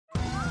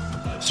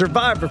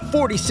Survivor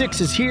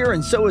 46 is here,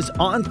 and so is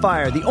On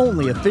Fire, the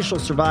only official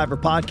Survivor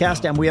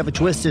podcast, and we have a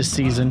twist this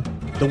season.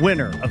 The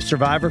winner of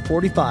Survivor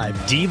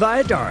 45, Dee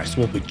Valladares,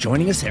 will be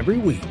joining us every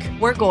week.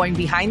 We're going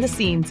behind the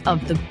scenes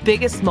of the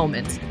biggest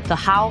moments, the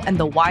how and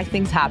the why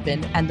things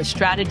happen, and the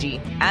strategy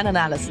and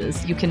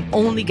analysis you can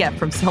only get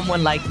from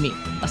someone like me,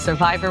 a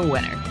Survivor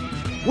winner.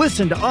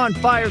 Listen to On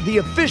Fire, the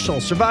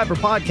official Survivor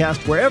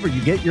podcast, wherever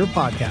you get your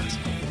podcast.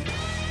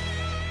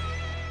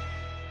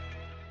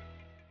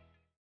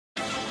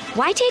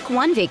 Why take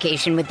one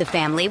vacation with the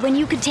family when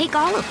you could take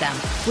all of them?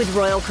 With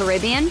Royal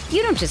Caribbean,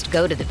 you don't just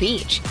go to the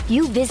beach.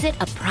 You visit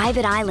a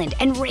private island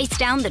and race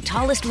down the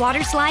tallest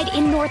water slide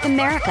in North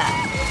America.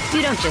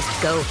 You don't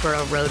just go for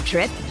a road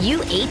trip. You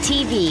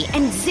ATV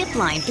and zip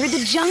line through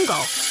the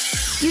jungle.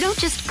 You don't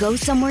just go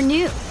somewhere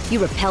new.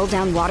 You rappel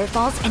down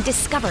waterfalls and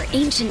discover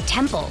ancient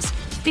temples.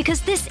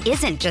 Because this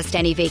isn't just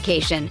any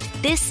vacation.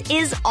 This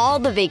is all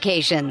the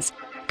vacations.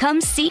 Come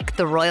seek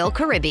the Royal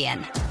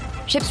Caribbean.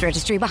 Ships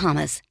Registry,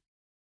 Bahamas.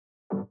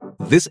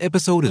 This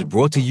episode is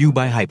brought to you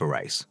by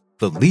Hyperice,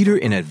 the leader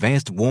in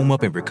advanced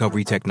warm-up and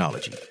recovery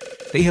technology.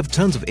 They have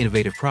tons of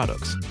innovative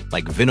products,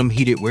 like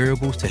Venom-heated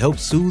wearables to help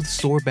soothe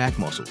sore back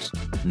muscles,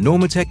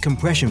 Normatec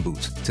compression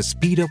boots to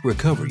speed up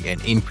recovery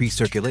and increase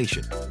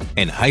circulation,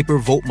 and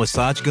Hypervolt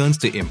massage guns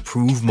to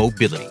improve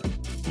mobility.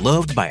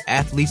 Loved by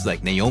athletes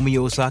like Naomi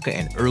Osaka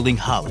and Erling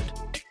Haaland.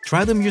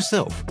 Try them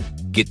yourself.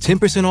 Get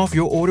 10% off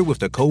your order with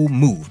the code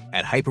MOVE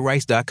at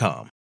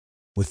Hyperice.com.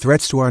 With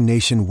threats to our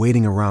nation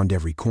waiting around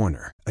every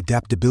corner,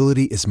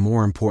 adaptability is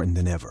more important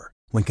than ever.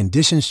 When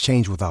conditions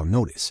change without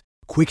notice,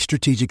 quick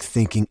strategic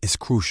thinking is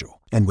crucial.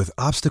 And with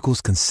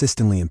obstacles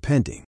consistently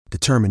impending,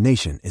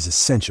 determination is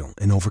essential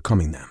in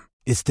overcoming them.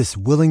 It's this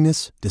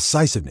willingness,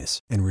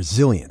 decisiveness, and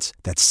resilience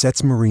that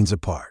sets Marines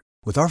apart.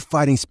 With our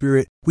fighting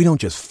spirit, we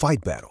don't just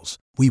fight battles,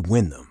 we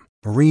win them.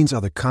 Marines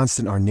are the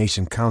constant our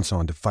nation counts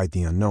on to fight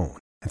the unknown.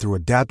 And through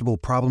adaptable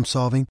problem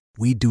solving,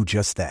 we do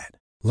just that.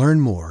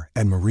 Learn more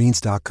at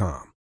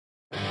Marines.com.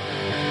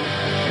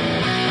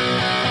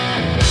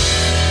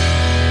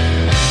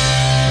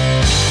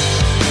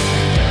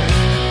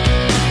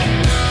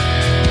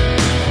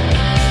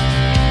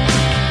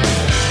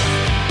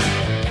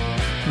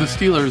 The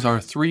Steelers are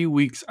 3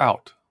 weeks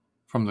out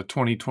from the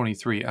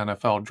 2023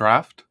 NFL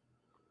Draft.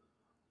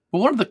 But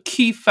one of the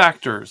key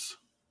factors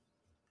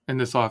in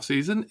this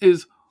offseason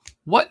is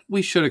what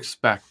we should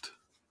expect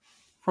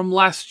from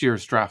last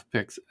year's draft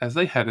picks as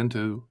they head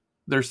into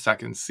their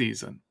second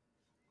season.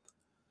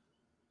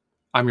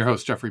 I'm your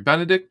host, Jeffrey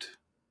Benedict.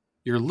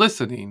 You're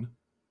listening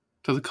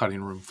to The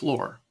Cutting Room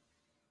Floor.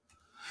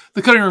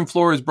 The Cutting Room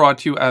Floor is brought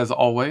to you, as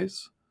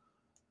always,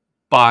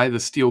 by the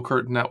Steel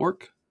Curtain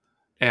Network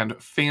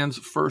and Fans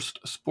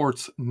First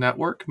Sports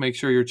Network. Make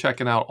sure you're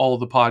checking out all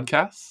of the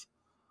podcasts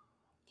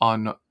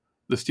on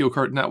the Steel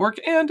Curtain Network.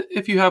 And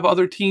if you have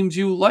other teams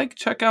you like,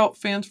 check out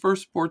Fans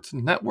First Sports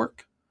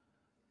Network.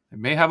 They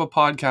may have a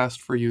podcast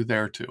for you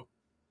there too.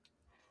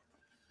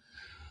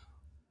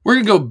 We're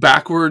going to go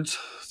backwards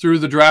through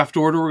the draft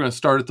order. We're going to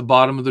start at the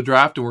bottom of the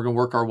draft and we're going to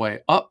work our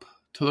way up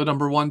to the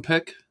number one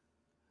pick.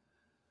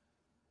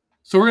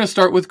 So we're going to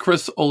start with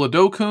Chris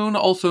Oladokun,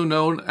 also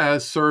known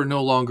as Sir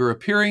No Longer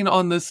Appearing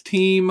on this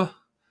team.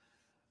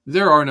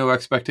 There are no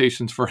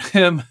expectations for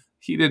him.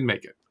 He didn't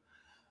make it.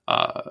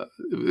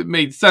 It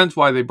made sense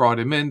why they brought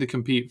him in to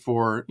compete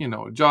for,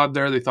 a job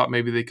there. They thought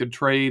maybe they could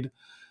trade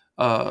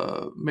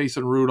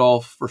Mason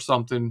Rudolph for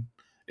something,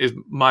 is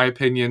my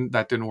opinion.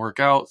 That didn't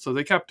work out, so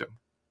they kept him.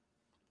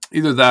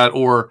 Either that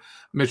or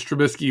Mitch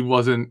Trubisky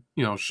wasn't,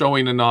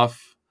 showing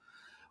enough.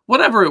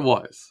 Whatever it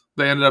was,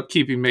 they ended up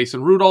keeping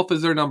Mason Rudolph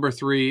as their number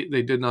 3.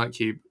 They did not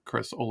keep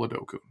Chris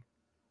Oladokun.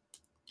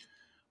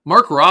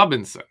 Mark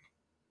Robinson.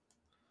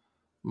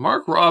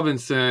 Mark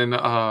Robinson,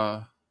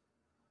 7th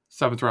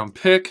round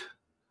pick,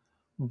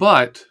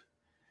 but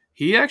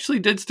he actually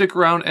did stick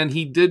around and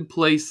he did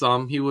play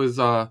some. He was,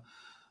 if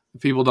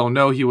people don't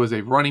know, he was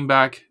a running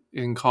back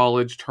in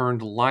college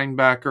turned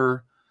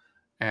linebacker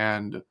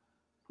and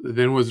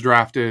then was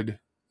drafted.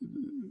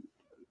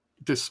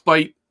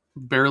 Despite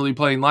barely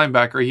playing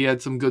linebacker, he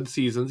had some good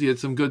seasons. He had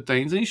some good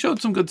things and he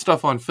showed some good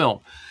stuff on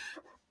film.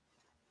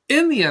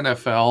 In the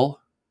NFL,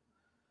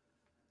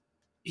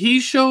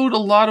 he showed a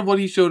lot of what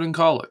he showed in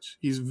college.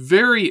 He's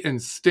very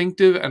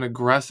instinctive and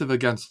aggressive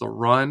against the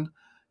run.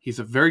 He's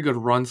a very good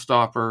run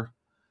stopper.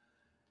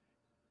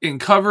 In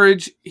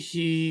coverage,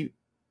 he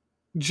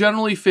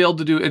generally failed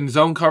to do, in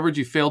zone coverage,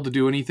 he failed to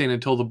do anything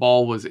until the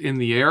ball was in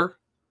the air.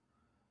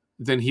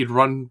 Then he'd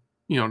run,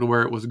 to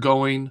where it was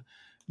going.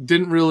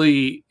 Didn't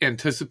really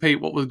anticipate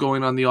what was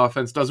going on the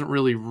offense. Doesn't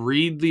really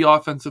read the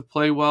offensive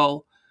play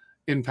well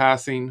in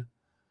passing.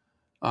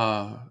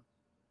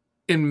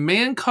 In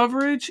man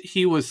coverage,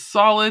 he was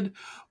solid,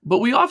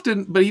 but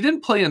he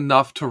didn't play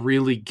enough to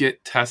really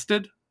get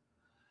tested.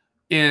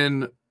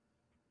 In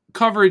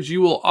coverage, you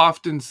will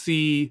often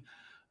see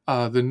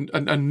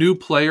a new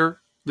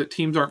player that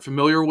teams aren't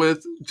familiar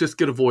with just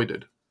get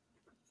avoided.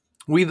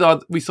 We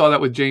saw that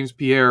with James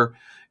Pierre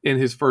in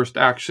his first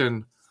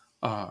action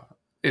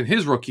in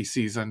his rookie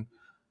season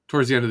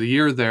towards the end of the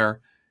year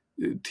there.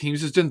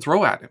 teams just didn't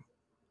throw at him.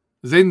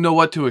 They didn't know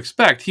what to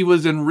expect. He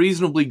was in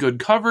reasonably good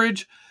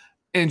coverage,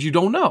 and you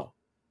don't know.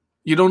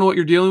 You don't know what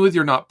you're dealing with.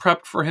 You're not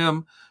prepped for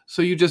him,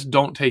 so you just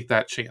don't take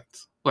that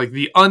chance. Like,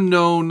 the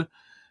unknown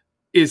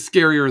is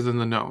scarier than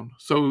the known.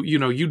 So,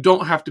 you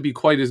don't have to be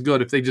quite as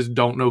good if they just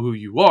don't know who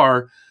you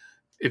are.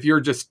 If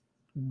you're just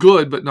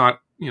good but not,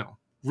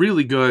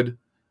 really good,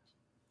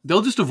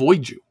 they'll just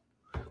avoid you.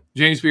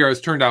 James Pierre has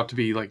turned out to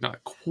be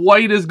not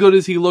quite as good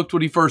as he looked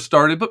when he first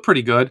started, but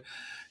pretty good.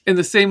 In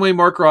the same way,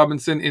 Mark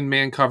Robinson in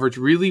man coverage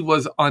really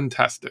was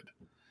untested.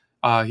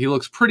 He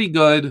looks pretty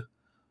good,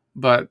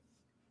 but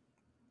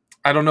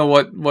I don't know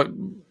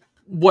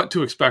what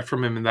to expect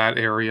from him in that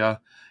area.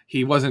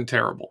 He wasn't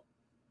terrible.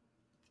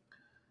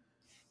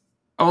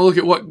 I want to look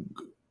at what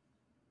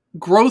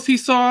growth he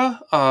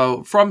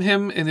saw from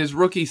him in his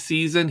rookie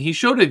season. He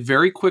showed a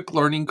very quick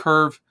learning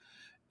curve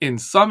in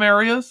some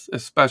areas,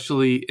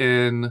 especially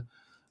in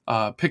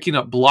picking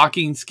up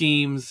blocking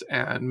schemes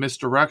and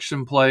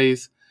misdirection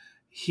plays.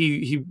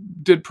 He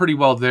did pretty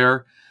well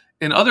there.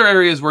 In other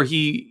areas where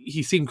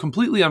he seemed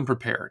completely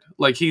unprepared,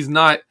 it's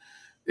not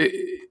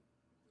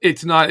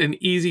an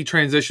easy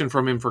transition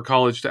from him for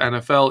college to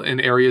NFL in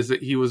areas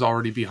that he was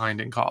already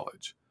behind in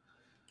college.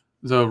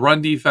 The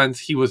run defense,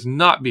 he was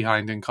not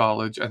behind in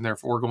college, and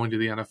therefore going to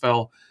the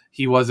NFL,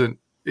 it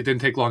didn't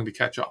take long to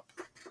catch up.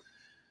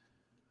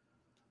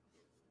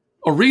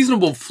 A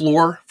reasonable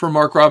floor for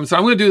Mark Robinson.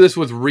 I'm going to do this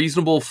with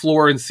reasonable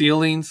floor and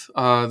ceilings.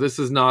 This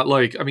is not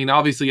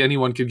obviously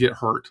anyone could get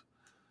hurt.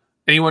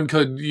 Anyone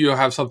could,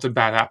 have something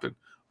bad happen.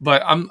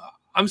 But I'm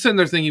sitting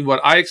there thinking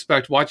what I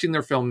expect watching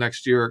their film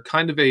next year,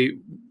 kind of a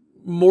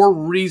more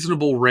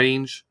reasonable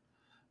range.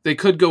 They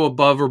could go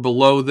above or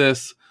below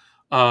this,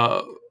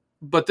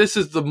 but this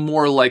is the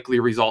more likely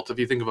result. If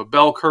you think of a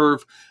bell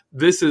curve,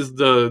 this is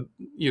the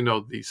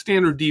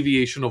standard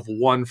deviation of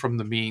 1 from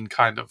the mean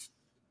kind of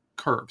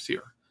curves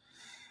here.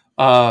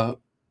 Low-end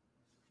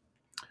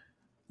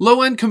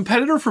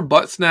competitor for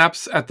butt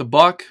snaps at the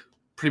Buck,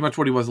 pretty much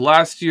what he was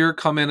last year.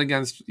 Come in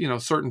against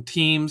certain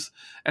teams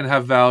and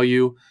have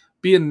value.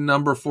 Be a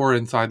number 4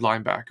 inside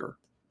linebacker.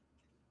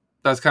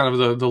 That's kind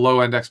of the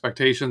low-end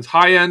expectations.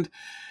 High-end,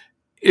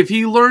 if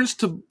he learns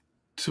to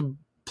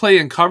play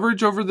in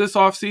coverage over this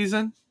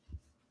offseason,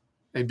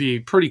 it'd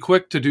be pretty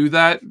quick to do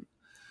that.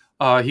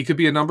 He could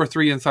be a number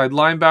 3 inside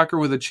linebacker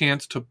with a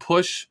chance to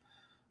push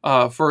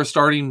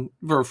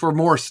for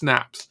more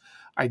snaps.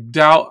 I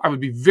would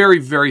be very,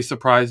 very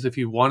surprised if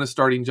he won a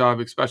starting job,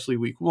 especially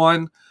week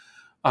 1.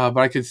 But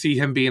I could see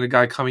him being a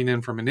guy coming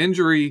in from an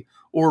injury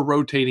or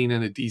rotating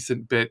in a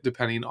decent bit,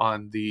 depending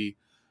on the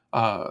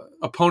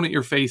opponent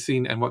you're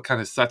facing and what kind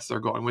of sets they're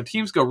going. When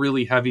teams go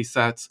really heavy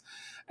sets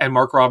and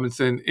Mark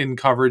Robinson in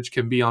coverage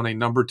can be on a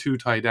number 2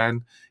 tight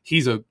end,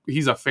 he's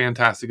a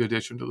fantastic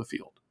addition to the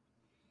field.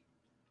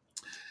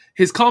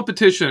 His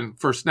competition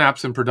for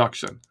snaps and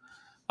production.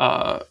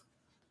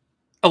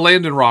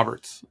 Landon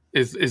Roberts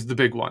is the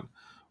big one.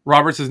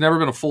 Roberts has never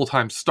been a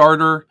full-time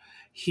starter.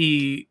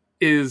 He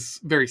is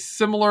very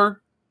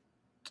similar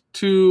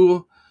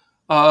to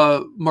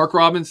Mark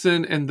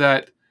Robinson in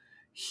that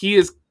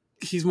he's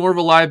more of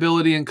a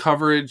liability in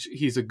coverage.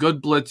 He's a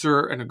good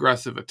blitzer, an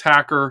aggressive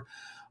attacker.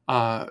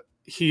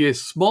 He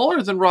is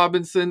smaller than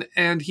Robinson,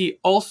 and he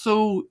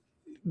also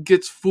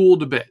gets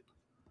fooled a bit,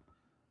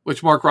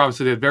 which Mark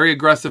Robinson did. Very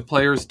aggressive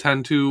players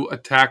tend to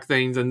attack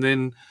things and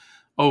then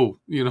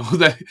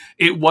that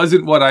it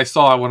wasn't what I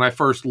saw when I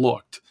first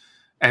looked,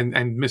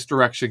 and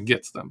misdirection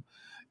gets them.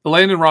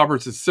 Landon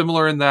Roberts is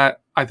similar in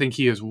that I think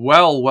he is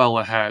well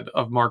ahead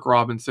of Mark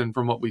Robinson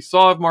from what we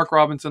saw of Mark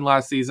Robinson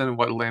last season and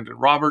what Landon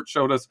Roberts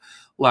showed us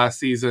last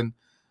season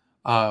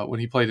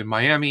when he played in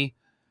Miami.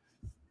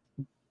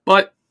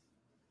 But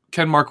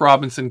can Mark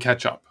Robinson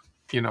catch up,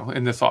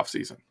 in this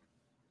offseason?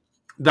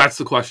 That's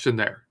the question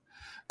there.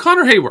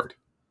 Connor Hayward,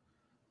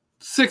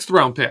 6th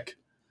round pick.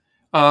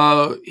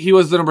 He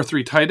was the number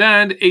 3 tight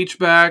end,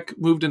 H-back,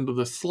 moved into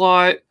the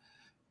slot.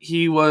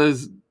 He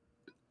was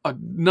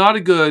not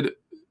a good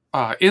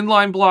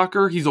inline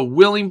blocker. He's a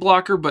willing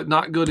blocker, but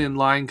not good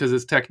inline because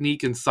his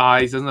technique and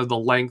size doesn't have the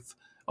length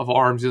of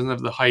arms, doesn't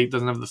have the height,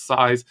 doesn't have the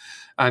size,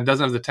 and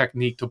doesn't have the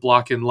technique to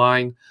block in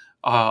line.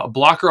 A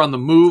blocker on the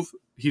move,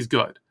 he's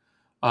good.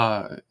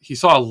 He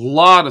saw a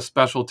lot of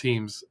special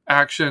teams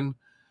action.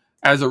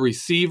 As a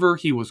receiver,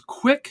 he was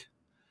quick,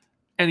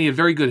 and he had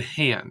very good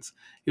hands.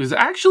 He was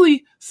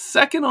actually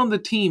second on the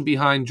team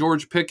behind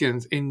George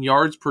Pickens in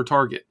yards per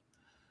target,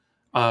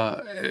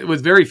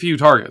 with very few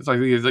targets. I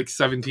think he had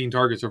 17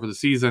 targets over the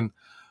season.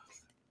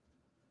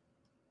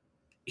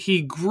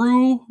 He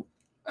grew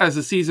as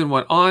the season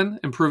went on,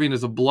 improving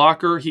as a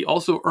blocker. He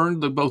also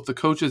earned both the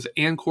coaches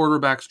and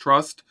quarterbacks'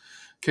 trust.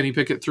 Kenny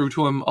Pickett threw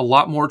to him a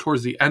lot more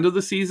towards the end of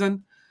the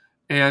season,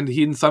 and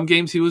in some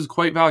games he was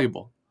quite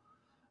valuable.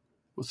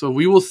 So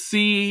we will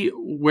see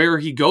where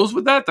he goes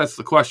with that. That's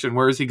the question.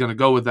 Where is he going to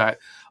go with that?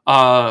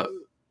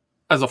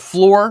 As a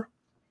floor,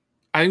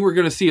 I think we're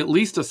going to see at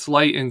least a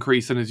slight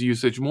increase in his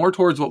usage, more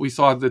towards what we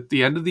saw at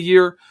the end of the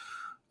year,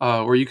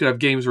 where you could have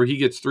games where he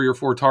gets 3 or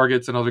 4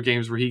 targets and other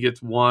games where he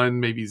gets 1,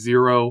 maybe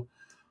 0.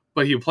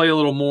 but he'll play a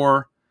little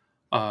more.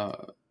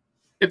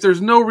 If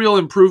there's no real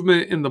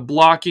improvement in the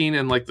blocking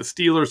and like the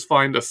Steelers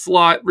find a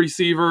slot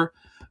receiver,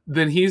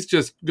 then he's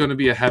just going to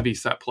be a heavy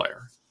set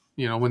player.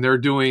 You know, when they're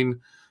doing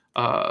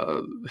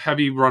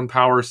heavy run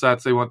power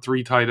sets, they want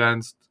 3 tight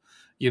ends.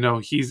 You know,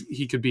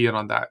 he could be in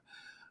on that.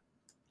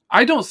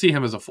 I don't see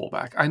him as a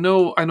fullback. I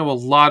know a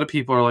lot of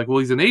people are like, well,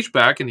 he's an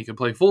H-back and he can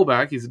play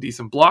fullback. He's a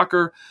decent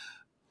blocker.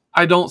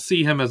 I don't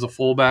see him as a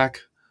fullback.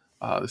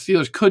 The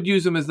Steelers could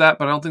use him as that,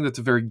 but I don't think that's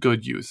a very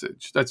good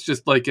usage. That's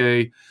just like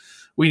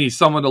we need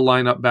someone to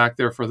line up back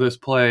there for this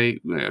play.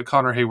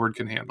 Connor Hayward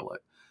can handle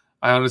it.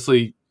 I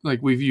honestly,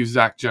 like, we've used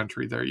Zach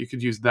Gentry there. You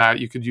could use that.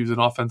 You could use an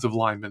offensive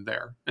lineman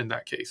there in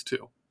that case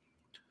too.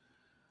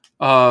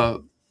 As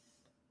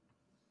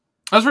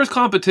for his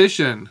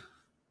competition,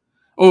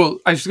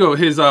 I should go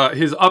his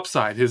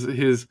upside,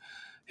 his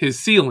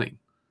ceiling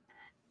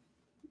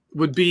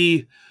would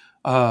be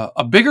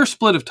a bigger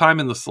split of time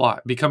in the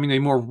slot, becoming a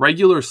more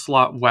regular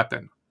slot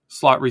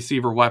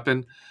receiver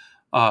weapon.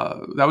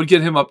 That would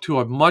get him up to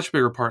a much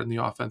bigger part in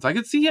the offense. I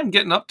could see him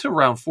getting up to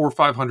around 400 or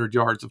 500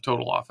 yards of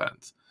total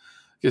offense.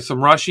 Get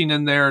some rushing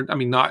in there. I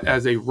mean, not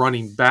as a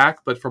running back,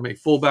 but from a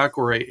fullback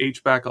or a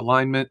H-back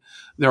alignment,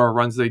 there are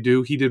runs they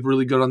do. He did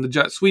really good on the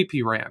jet sweep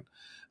he ran.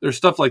 There's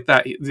stuff like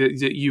that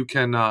you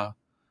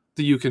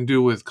can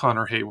do with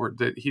Connor Hayward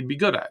that he'd be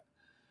good at.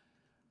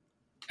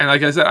 And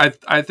like I said,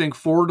 I think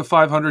 400 to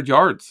 500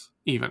 yards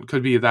even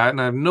could be that.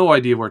 And I have no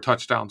idea where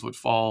touchdowns would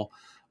fall.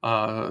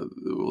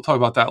 We'll talk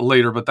about that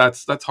later, but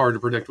that's hard to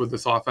predict with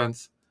this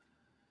offense.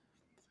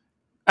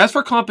 As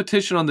for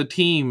competition on the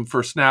team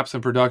for snaps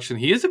and production,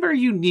 he is a very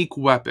unique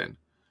weapon.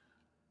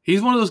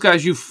 He's one of those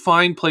guys you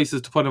find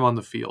places to put him on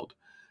the field.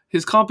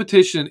 His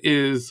competition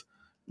is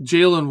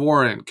Jalen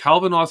Warren,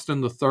 Calvin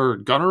Austin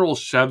III, Gunnar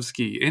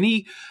Olszewski,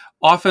 any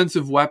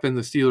offensive weapon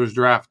the Steelers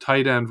draft,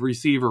 tight end,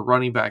 receiver,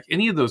 running back,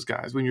 any of those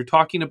guys, when you're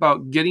talking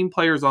about getting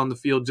players on the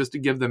field just to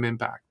give them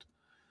impact.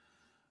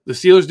 The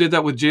Steelers did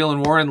that with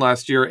Jalen Warren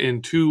last year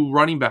in 2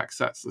 running back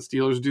sets. The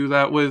Steelers do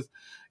that with,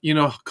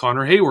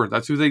 Connor Hayward.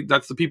 That's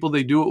the people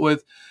they do it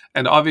with.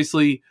 And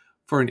obviously,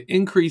 for an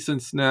increase in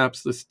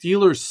snaps, the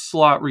Steelers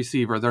slot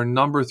receiver, their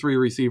number 3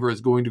 receiver,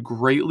 is going to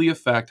greatly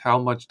affect how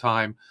much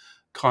time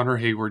Connor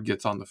Hayward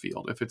gets on the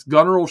field. If it's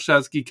Gunnar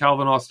Olszewski,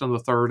 Calvin Austin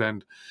III,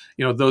 and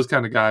those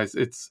kind of guys,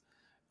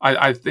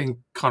 I think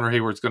Connor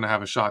Hayward's going to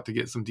have a shot to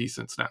get some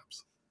decent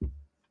snaps. And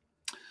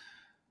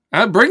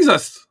that brings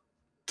us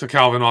to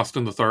Calvin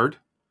Austin III.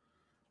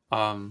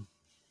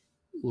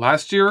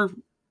 Last year,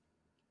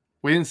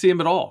 we didn't see him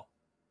at all.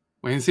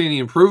 We didn't see any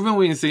improvement.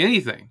 We didn't see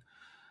anything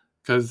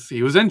because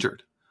he was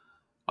injured.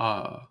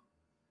 So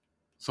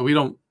we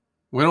don't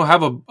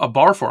have a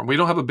bar for him. We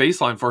don't have a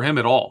baseline for him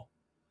at all.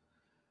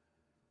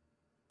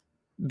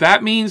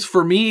 That means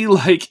for me,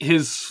 like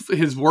his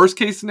worst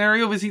case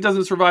scenario is he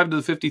doesn't survive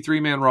to the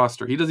 53-man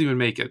roster. He doesn't even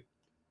make it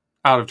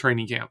out of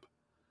training camp.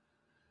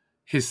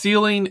 His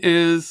ceiling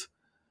is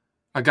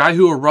a guy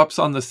who erupts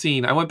on the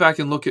scene. I went back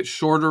and looked at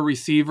shorter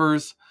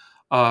receivers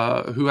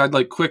who had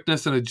like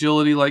quickness and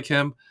agility like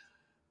him.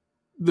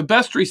 The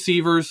best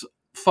receivers,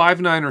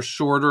 5'9" or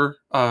shorter.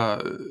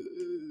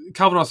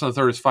 Calvin Austin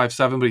III is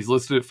 5'7", but he's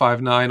listed at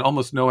 5'9".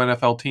 Almost no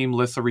NFL team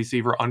lists a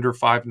receiver under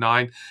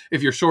 5'9".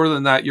 If you're shorter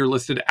than that, you're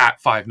listed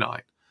at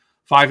 5'9".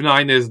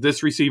 5'9" is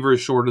this receiver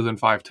is shorter than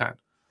 5'10".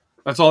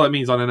 That's all that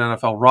means on an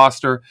NFL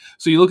roster.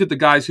 So you look at the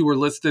guys who were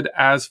listed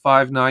as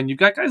 5'9". You've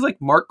got guys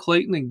like Mark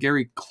Clayton and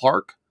Gary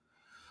Clark.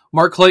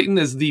 Mark Clayton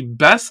is the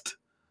best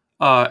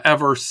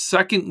ever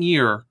second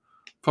year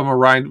from a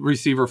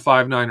receiver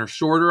 5'9" or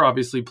shorter,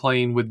 obviously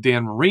playing with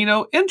Dan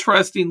Marino.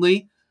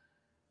 Interestingly,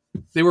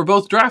 they were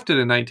both drafted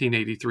in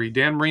 1983.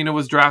 Dan Marino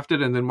was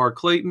drafted and then Mark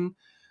Clayton,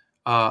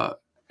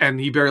 and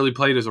he barely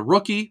played as a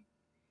rookie.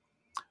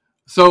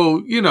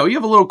 So, you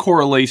have a little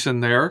correlation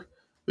there.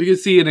 We can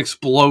see an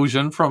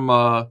explosion from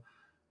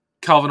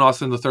Calvin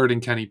Austin III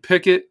and Kenny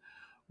Pickett.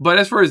 But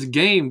as far as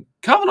game,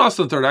 Calvin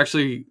Austin III,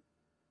 actually,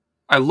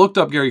 I looked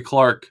up Gary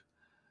Clark,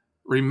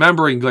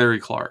 remembering Gary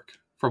Clark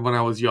from when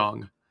I was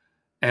young.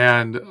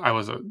 And I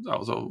was a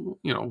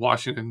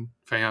Washington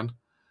fan.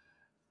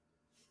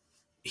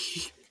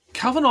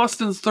 Calvin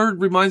Austin III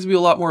reminds me a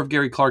lot more of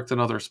Gary Clark than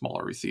other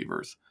smaller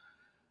receivers.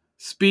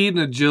 Speed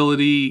and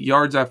agility,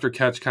 yards after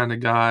catch kind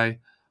of guy.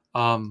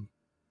 And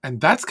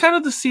that's kind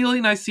of the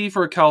ceiling I see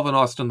for a Calvin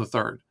Austin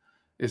III.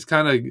 It's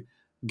kind of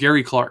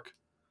Gary Clark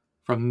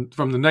from the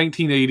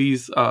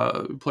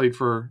 1980s, played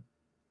for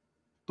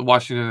the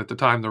Washington at the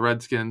time, the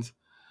Redskins.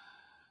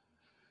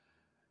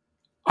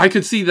 I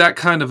could see that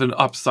kind of an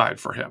upside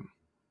for him.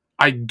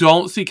 I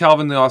don't see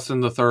Calvin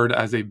Austin III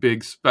as a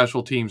big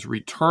special teams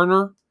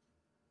returner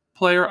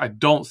player. I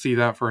don't see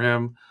that for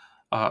him.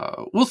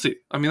 We'll see.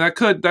 I mean,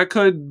 that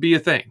could be a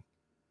thing.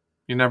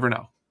 You never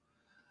know.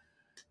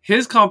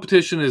 His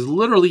competition is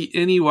literally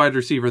any wide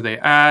receiver they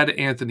add.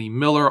 Anthony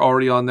Miller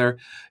already on there.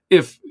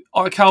 If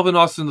Calvin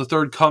Austin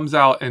III comes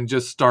out and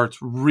just starts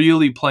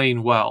really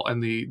playing well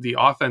and the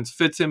offense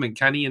fits him and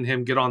Kenny and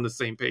him get on the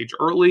same page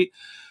early,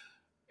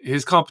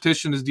 his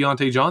competition is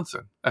Deontay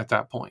Johnson at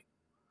that point.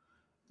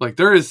 Like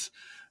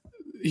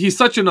he's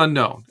such an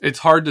unknown. It's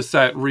hard to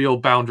set real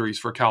boundaries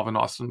for Calvin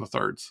Austin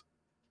III's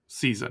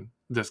season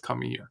this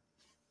coming year.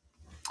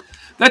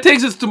 That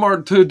takes us to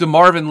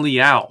DeMarvin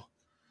Leal.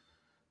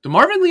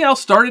 DeMarvin Leal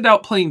started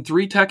out playing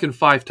 3-tech and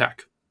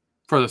 5-tech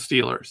for the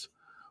Steelers.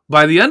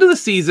 By the end of the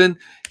season,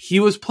 he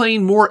was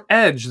playing more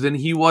edge than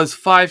he was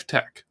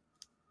 5-tech.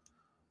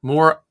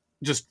 More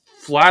just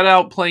flat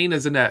out playing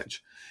as an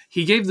edge.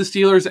 He gave the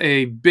Steelers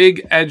a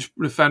big edge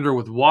defender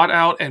with Watt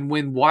out, and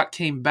when Watt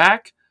came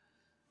back,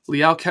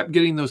 Leal kept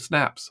getting those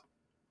snaps.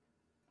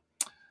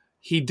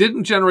 He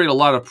didn't generate a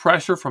lot of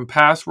pressure from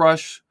pass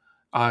rush.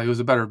 He was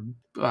a better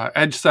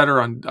edge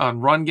setter on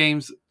run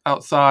games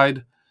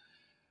outside.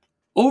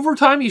 Over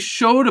time, he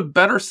showed a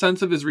better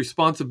sense of his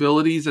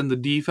responsibilities in the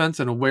defense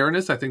and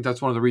awareness. I think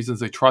that's one of the reasons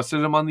they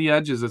trusted him on the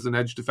edge, is as an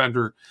edge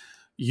defender,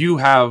 you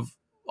have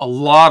a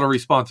lot of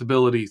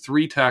responsibility.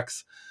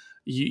 3-techs,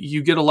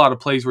 you get a lot of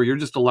plays where you're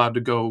just allowed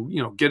to go,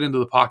 get into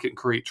the pocket and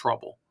create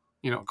trouble,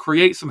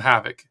 create some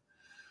havoc.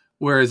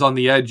 Whereas on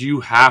the edge,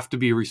 you have to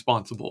be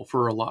responsible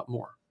for a lot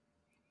more.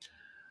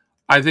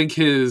 I think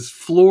his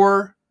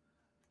floor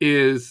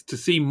is to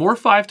see more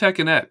 5-tech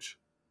and edge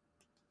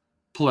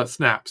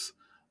snaps.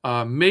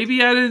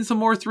 Maybe add in some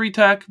more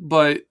 3-tech,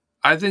 but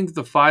I think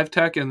the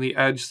 5-tech and the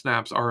edge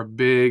snaps are a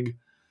big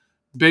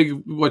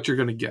what you're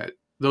going to get.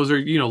 Those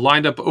are,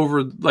 lined up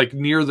over like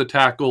near the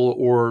tackle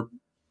or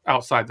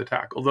outside the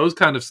tackle. Those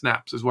kind of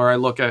snaps is where I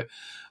look at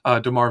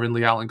DeMarvin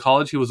Leal in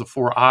college. He was a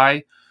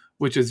 4-I,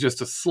 which is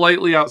just a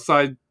slightly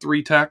outside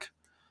 3-tech.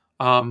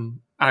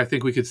 I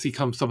think we could see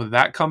some of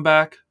that come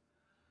back.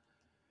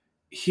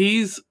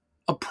 He's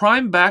a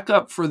prime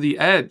backup for the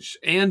edge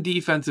and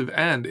defensive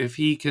end if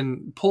he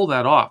can pull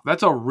that off.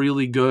 That's a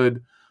really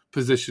good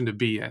position to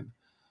be in.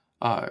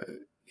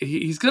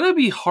 He's going to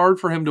be hard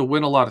for him to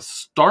win a lot of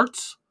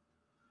starts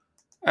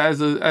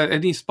at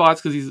any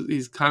spots because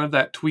he's kind of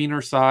that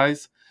tweener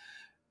size.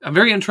 I'm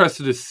very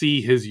interested to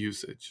see his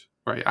usage.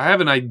 Right, I have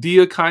an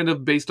idea kind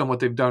of based on what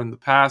they've done in the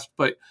past,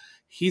 but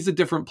he's a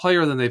different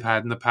player than they've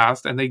had in the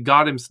past, and they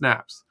got him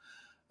snaps.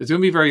 It's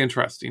going to be very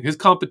interesting. His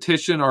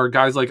competition are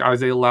guys like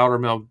Isaiah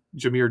Loudermilk,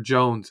 Jameer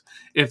Jones.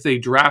 If they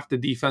draft a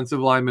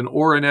defensive lineman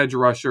or an edge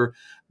rusher,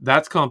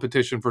 that's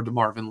competition for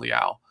DeMarvin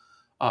Leal.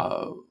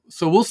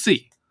 So we'll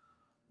see.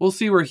 We'll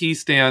see where he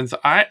stands.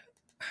 I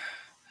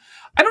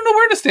don't know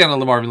where to stand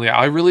on DeMarvin Leal.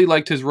 I really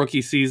liked his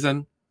rookie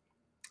season,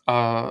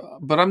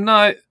 but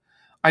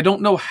I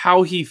don't know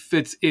how he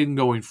fits in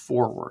going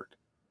forward,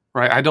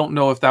 right? I don't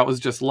know if that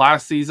was just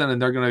last season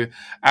and they're going to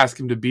ask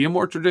him to be a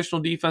more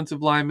traditional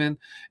defensive lineman,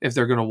 if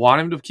they're going to want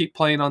him to keep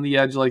playing on the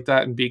edge like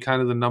that and be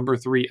kind of the number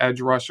 3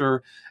 edge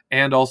rusher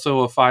and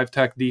also a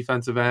 5-tech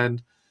defensive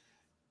end.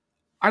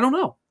 I don't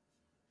know.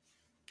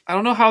 I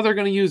don't know how they're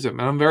going to use him,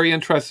 and I'm very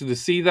interested to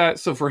see that.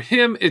 So for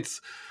him,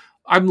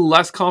 I'm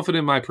less confident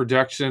in my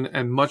projection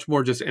and much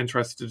more just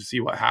interested to see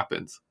what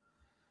happens.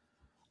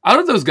 Out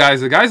of those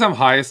guys, the guys I'm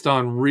highest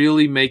on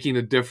really making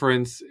a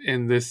difference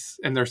in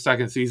their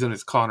second season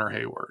is Connor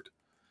Hayward.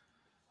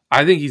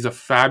 I think he's a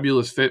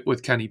fabulous fit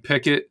with Kenny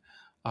Pickett.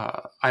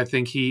 I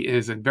think he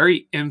is a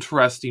very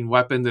interesting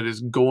weapon that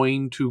is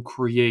going to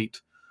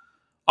create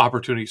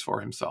opportunities for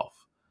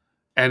himself.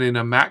 And in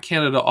a Matt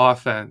Canada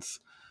offense,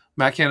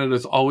 Matt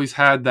Canada's always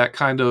had that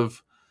kind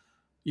of,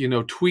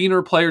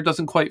 tweener player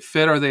doesn't quite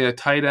fit. Are they a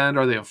tight end?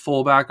 Are they a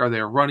fullback? Are they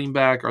a running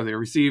back? Are they a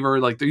receiver?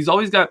 Like, he's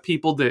always got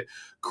people that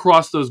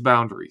cross those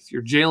boundaries.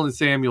 Your Jalen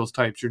Samuels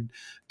types, your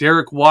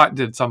Derek Watt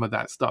did some of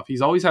that stuff.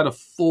 He's always had a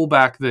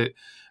fullback that,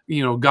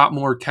 got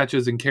more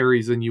catches and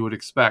carries than you would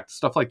expect,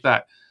 stuff like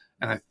that.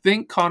 And I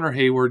think Connor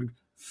Hayward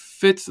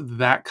fits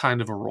that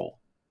kind of a role.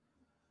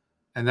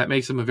 And that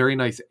makes him a very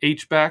nice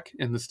H-back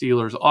in the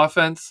Steelers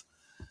offense.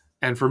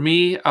 And for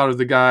me, out of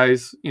the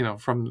guys,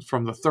 from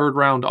the third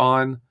round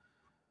on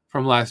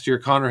from last year,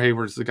 Connor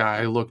Hayward's the guy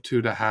I look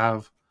to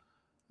have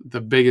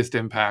the biggest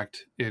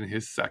impact in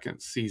his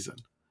second season.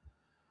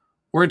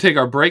 We're going to take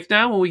our break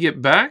now. When we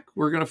get back,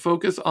 we're going to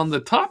focus on the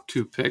top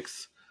 2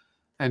 picks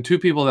and 2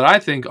 people that I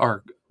think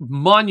are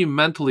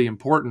monumentally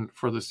important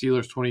for the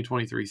Steelers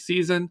 2023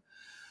 season.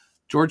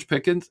 George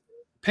Pickens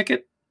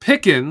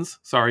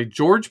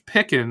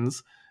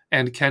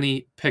and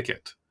Kenny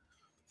Pickett.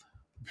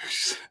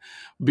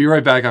 Be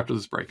right back after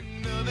this break.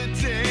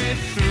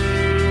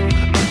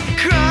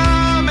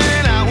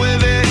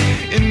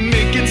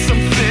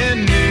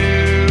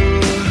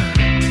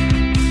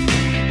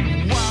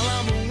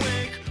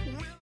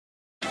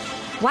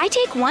 Why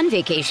take one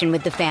vacation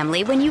with the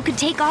family when you could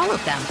take all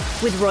of them?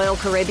 With Royal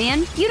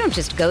Caribbean, you don't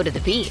just go to the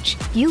beach.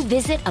 You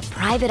visit a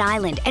private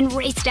island and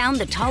race down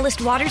the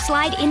tallest water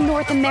slide in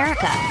North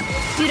America.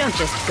 You don't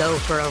just go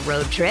for a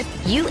road trip.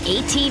 You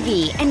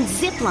ATV and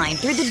zip line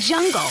through the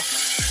jungle.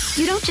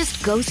 You don't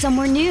just go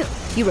somewhere new.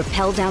 You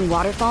rappel down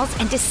waterfalls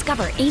and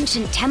discover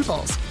ancient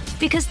temples.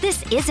 Because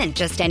this isn't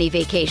just any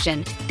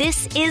vacation.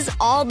 This is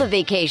all the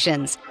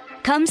vacations.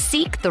 Come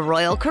seek the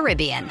Royal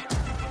Caribbean.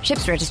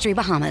 Ships Registry,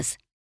 Bahamas.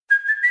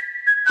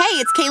 Hey, Hey,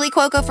 it's Kaylee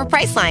Cuoco for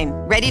Priceline.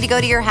 Ready to go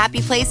to your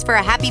happy place for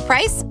a happy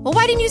price? Well,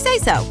 why didn't you say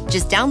so?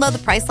 Just download the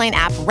Priceline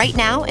app right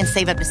now and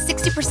save up to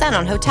 60%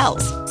 on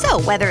hotels.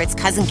 So whether it's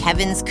Cousin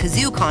Kevin's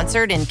Kazoo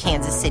Concert in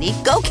Kansas City,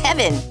 go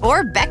Kevin,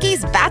 or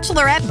Becky's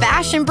Bachelorette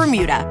Bash in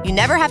Bermuda, you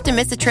never have to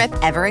miss a trip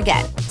ever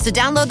again. So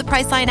download the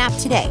Priceline app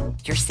today.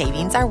 Your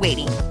savings are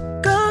waiting.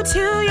 Go to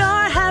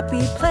your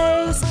happy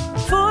place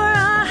for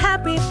a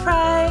happy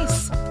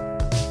price.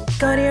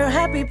 Go to your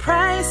happy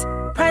price,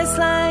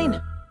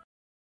 Priceline.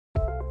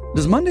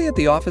 Does Monday at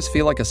the office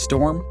feel like a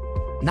storm?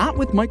 Not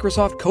with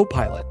Microsoft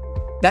Copilot.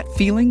 That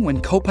feeling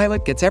when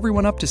Copilot gets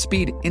everyone up to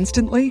speed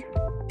instantly?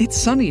 It's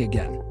sunny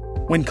again.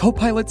 When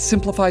Copilot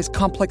simplifies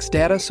complex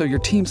data so your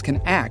teams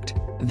can act,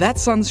 that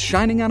sun's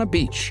shining on a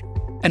beach.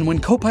 And when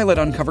Copilot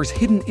uncovers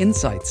hidden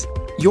insights,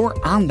 you're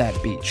on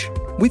that beach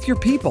with your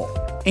people,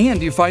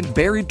 and you find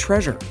buried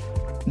treasure.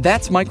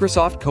 That's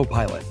Microsoft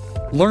Copilot.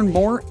 Learn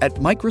more at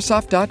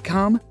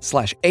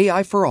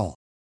Microsoft.com/AI for all.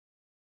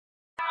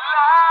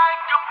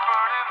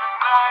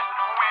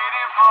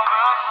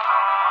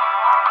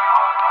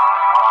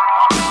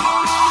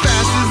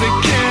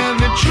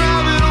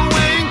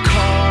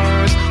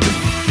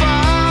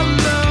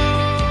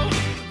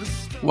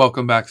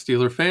 Welcome back,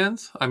 Steeler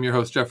fans. I'm your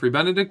host, Jeffrey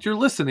Benedict. You're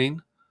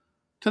listening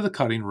to the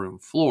Cutting Room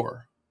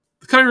Floor.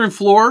 The Cutting Room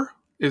Floor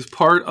is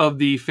part of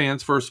the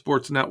Fans First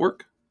Sports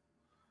Network.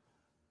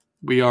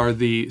 We are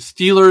the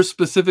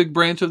Steelers-specific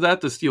branch of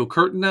that, the Steel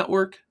Curtain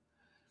Network.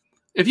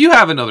 If you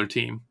have another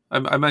team,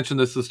 I mentioned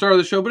this at the start of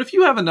the show, but if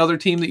you have another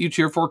team that you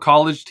cheer for,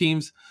 college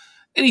teams,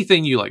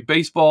 anything you like,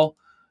 baseball,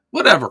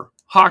 whatever,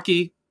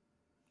 hockey,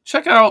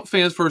 check out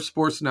Fans First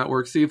Sports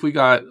Network. See if we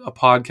got a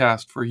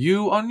podcast for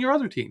you on your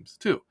other teams,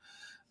 too.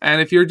 And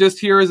if you're just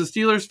here as a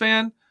Steelers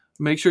fan,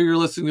 make sure you're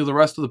listening to the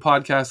rest of the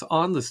podcasts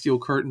on the Steel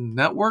Curtain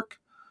Network.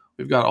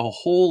 We've got a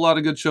whole lot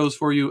of good shows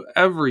for you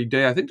every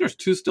day. I think there's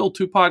still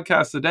two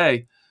podcasts a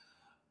day.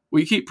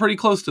 We keep pretty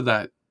close to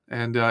that.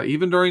 And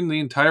even during the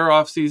entire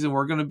off season,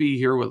 we're going to be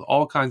here with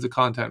all kinds of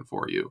content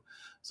for you.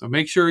 So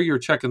make sure you're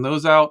checking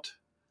those out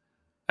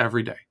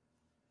every day.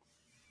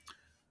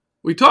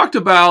 We talked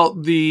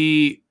about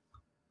the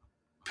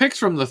picks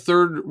from the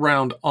third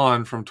round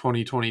on from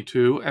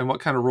 2022 and what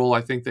kind of role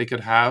I think they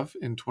could have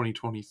in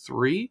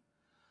 2023.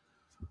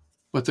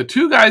 But the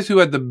two guys who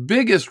had the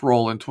biggest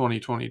role in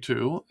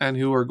 2022 and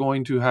who are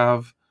going to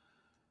have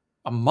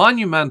a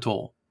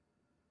monumental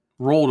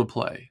role to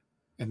play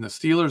in the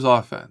Steelers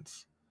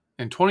offense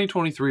in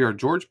 2023 are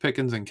George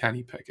Pickens and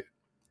Kenny Pickett.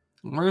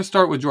 And we're going to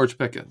start with George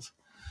Pickens.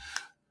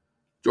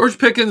 George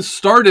Pickens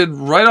started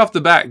right off the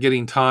bat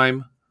getting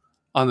time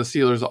on the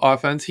Steelers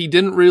offense. He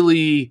didn't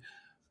really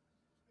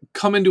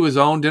come into his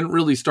own, didn't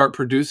really start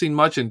producing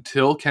much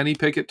until Kenny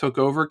Pickett took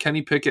over.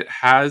 Kenny Pickett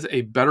has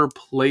a better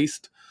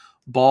placed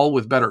ball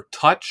with better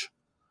touch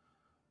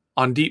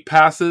on deep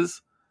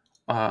passes.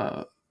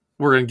 We're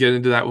going to get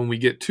into that when we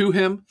get to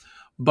him.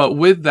 But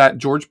with that,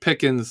 George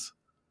Pickens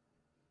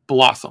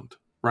blossomed,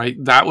 right?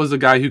 That was a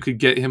guy who could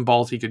get him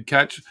balls he could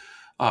catch.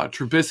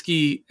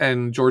 Trubisky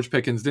and George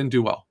Pickens didn't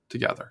do well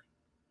together.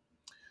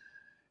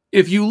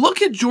 If you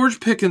look at George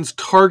Pickens'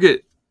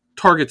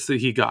 targets that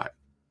he got,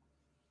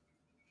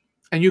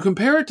 and you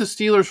compare it to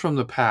Steelers from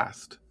the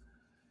past,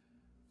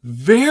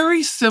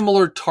 very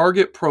similar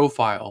target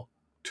profile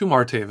to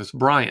Martavis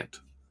Bryant.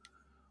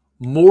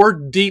 More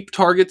deep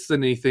targets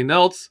than anything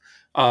else.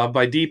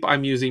 By deep,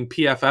 I'm using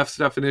PFF's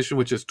definition,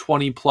 which is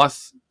 20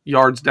 plus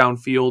yards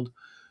downfield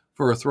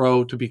for a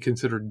throw to be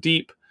considered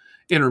deep.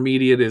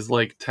 Intermediate is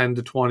like 10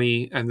 to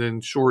 20, and then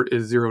short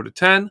is 0 to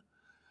 10.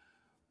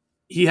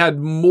 He had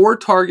more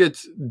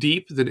targets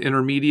deep than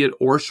intermediate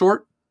or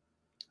short.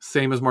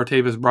 Same as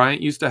Martavis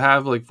Bryant used to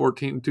have, like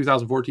 2014,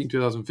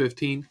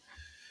 2015.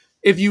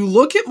 If you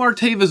look at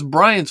Martavis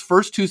Bryant's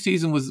first two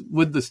seasons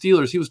with the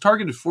Steelers, he was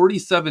targeted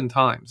 47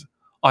 times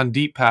on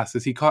deep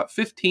passes. He caught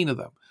 15 of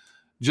them,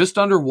 just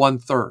under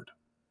 1/3.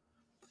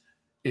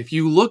 If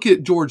you look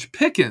at George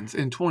Pickens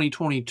in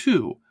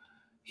 2022,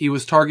 he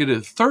was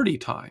targeted 30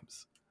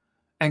 times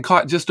and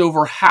caught just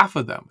over half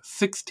of them,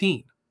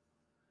 16.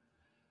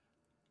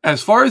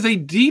 As far as a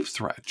deep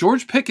threat,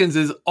 George Pickens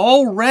is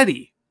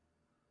already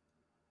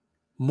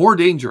more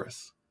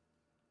dangerous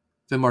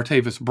than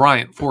Martavis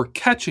Bryant for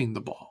catching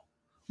the ball,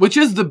 which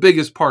is the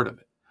biggest part of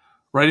it,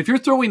 right? If you're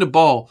throwing a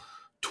ball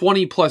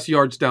 20 plus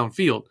yards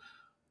downfield,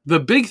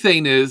 the big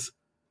thing is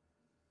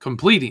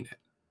completing it.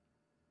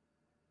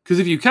 Because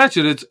if you catch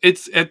it,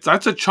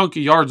 that's a chunk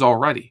of yards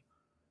already.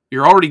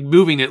 You're already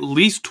moving at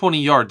least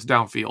 20 yards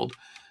downfield,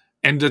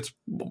 and it's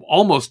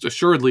almost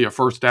assuredly a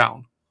first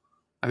down.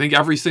 I think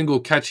every single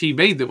catch he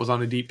made that was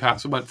on a deep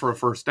pass went for a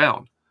first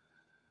down.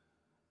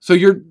 So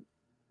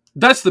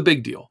that's the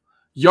big deal.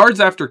 Yards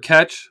after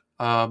catch,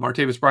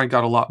 Martavis Bryant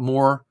got a lot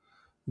more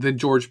than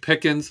George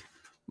Pickens,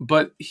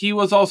 but he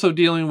was also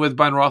dealing with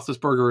Ben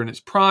Roethlisberger in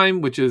his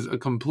prime, which is a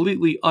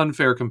completely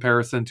unfair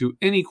comparison to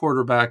any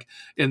quarterback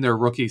in their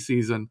rookie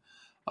season,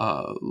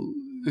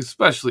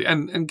 especially.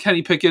 And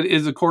Kenny Pickett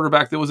is a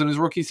quarterback that was in his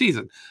rookie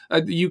season.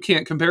 You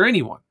can't compare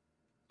anyone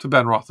to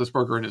Ben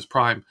Roethlisberger in his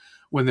prime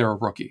when they're a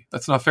rookie.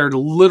 That's not fair to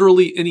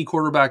literally any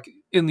quarterback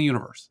in the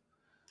universe.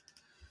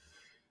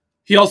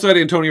 He also had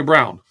Antonio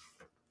Brown.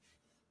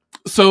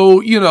 So,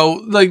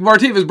 like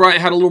Martavis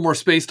Bryant had a little more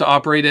space to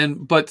operate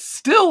in, but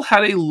still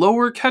had a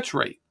lower catch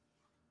rate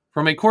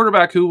from a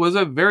quarterback who was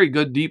a very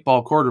good deep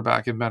ball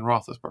quarterback in Ben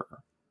Roethlisberger.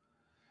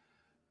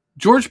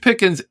 George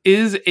Pickens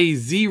is a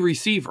Z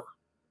receiver,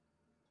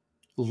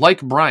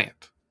 like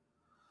Bryant.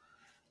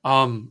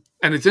 And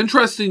it's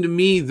interesting to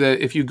me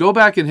that if you go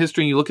back in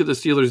history and you look at the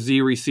Steelers'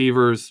 Z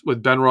receivers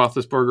with Ben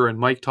Roethlisberger and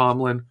Mike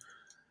Tomlin,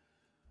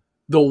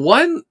 the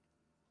one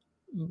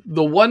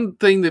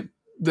thing that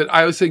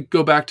I always think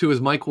go back to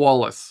is Mike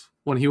Wallace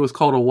when he was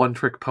called a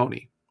one-trick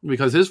pony.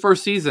 Because his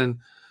first season,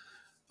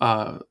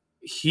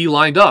 he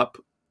lined up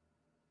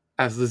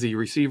as the Z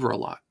receiver a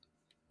lot,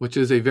 which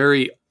is a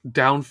very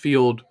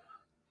downfield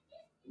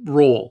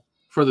role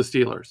for the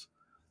Steelers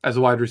as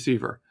a wide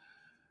receiver.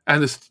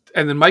 And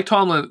then Mike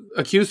Tomlin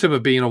accused him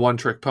of being a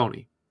one-trick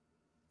pony.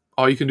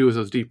 All you can do is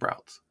those deep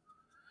routes.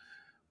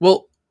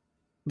 Well,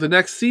 the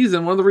next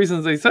season, one of the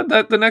reasons they said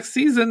that, the next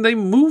season they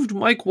moved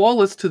Mike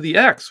Wallace to the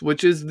X,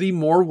 which is the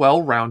more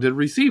well-rounded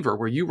receiver,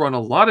 where you run a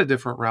lot of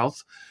different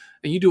routes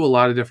and you do a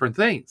lot of different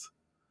things.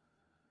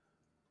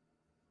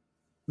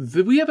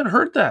 We haven't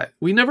heard that.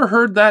 We never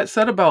heard that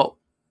said about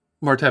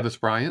Martavis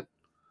Bryant.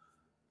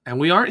 And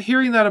we aren't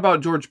hearing that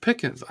about George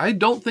Pickens. I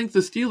don't think the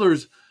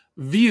Steelers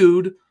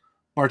viewed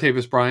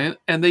Martavis Bryant,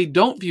 and they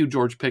don't view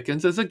George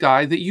Pickens as a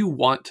guy that you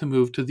want to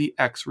move to the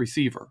X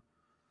receiver,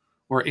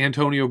 where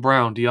Antonio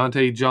Brown,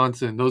 Deontay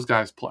Johnson, those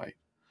guys play,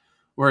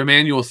 where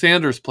Emmanuel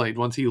Sanders played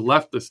once he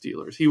left the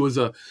Steelers.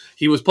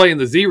 He was playing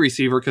the Z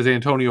receiver because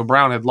Antonio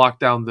Brown had locked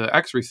down the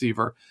X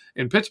receiver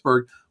in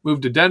Pittsburgh,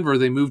 moved to Denver.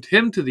 They moved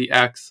him to the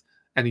X,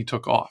 and he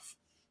took off.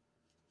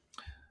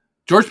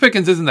 George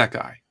Pickens isn't that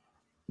guy.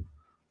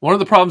 One of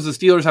the problems the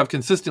Steelers have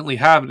consistently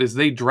had is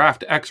they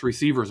draft X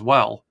receivers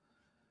well,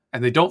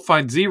 and they don't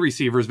find Z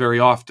receivers very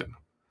often.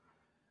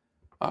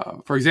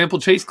 For example,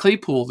 Chase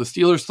Claypool, the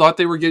Steelers thought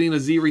they were getting a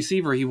Z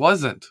receiver. He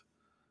wasn't.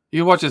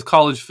 You watch his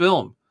college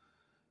film.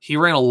 He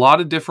ran a lot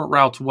of different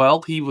routes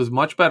well. He was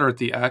much better at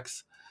the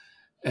X.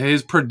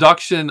 His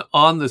production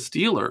on the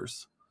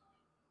Steelers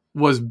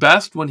was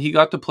best when he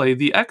got to play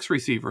the X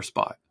receiver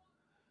spot.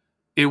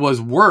 It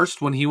was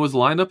worst when he was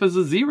lined up as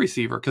a Z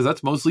receiver, because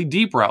that's mostly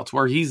deep routes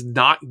where he's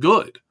not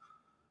good.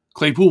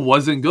 Claypool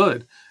wasn't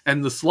good.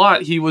 And the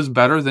slot, he was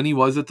better than he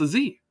was at the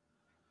Z.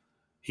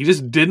 He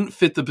just didn't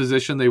fit the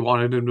position they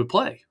wanted him to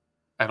play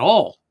at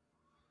all.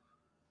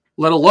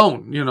 Let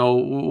alone,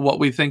 what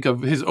we think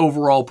of his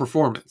overall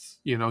performance.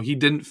 He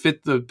didn't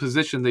fit the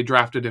position they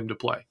drafted him to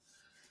play.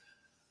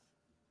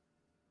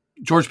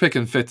 George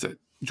Pickens fits it.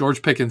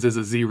 George Pickens is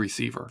a Z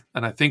receiver.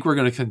 And I think we're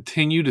going to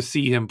continue to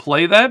see him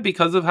play that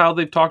because of how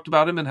they've talked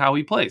about him and how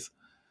he plays.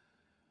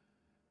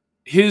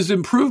 His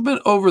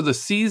improvement over the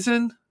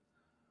season,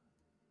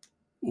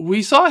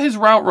 we saw his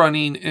route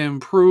running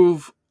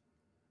improve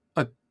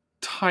a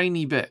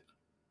tiny bit.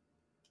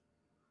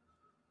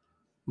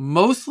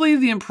 Mostly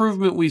the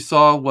improvement we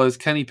saw was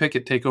Kenny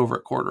Pickett take over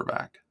at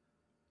quarterback.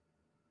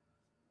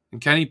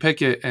 And Kenny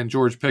Pickett and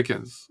George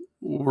Pickens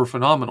were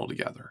phenomenal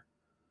together.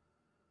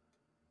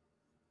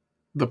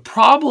 The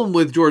problem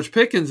with George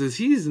Pickens is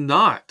he's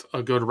not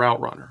a good route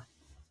runner.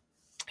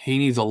 He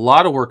needs a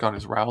lot of work on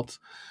his routes.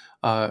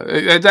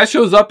 That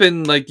shows up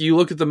in, you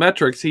look at the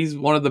metrics, he's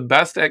one of the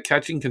best at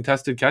catching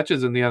contested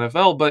catches in the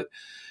NFL, but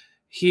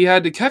he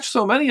had to catch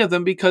so many of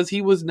them because he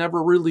was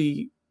never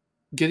really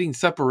getting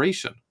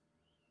separation.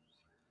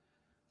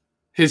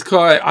 His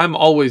cry, "I'm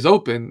always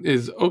open,"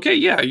 is, okay,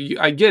 yeah,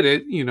 I get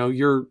it.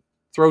 You're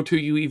throw to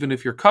you even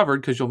if you're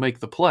covered because you'll make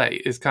the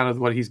play, is kind of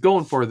what he's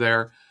going for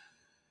there.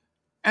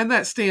 And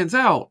that stands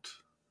out.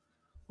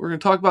 We're going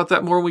to talk about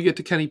that more when we get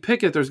to Kenny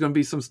Pickett. There's going to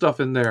be some stuff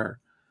in there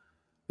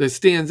that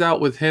stands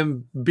out with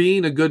him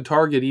being a good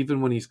target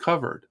even when he's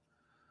covered.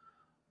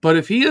 But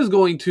if he is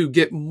going to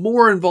get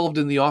more involved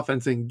in the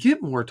offense and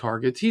get more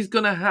targets, he's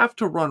going to have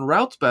to run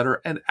routes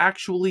better and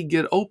actually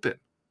get open.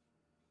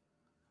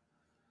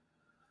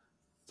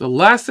 The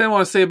last thing I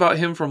want to say about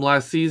him from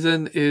last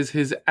season is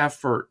his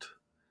effort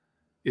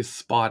is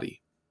spotty.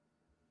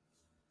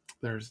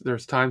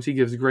 There's times he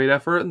gives great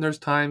effort, and there's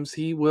times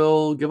he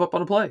will give up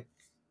on a play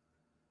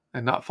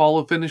and not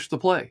finish the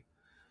play.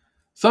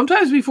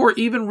 Sometimes before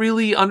even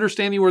really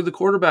understanding where the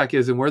quarterback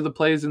is and where the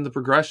play is in the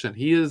progression.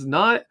 He is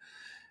not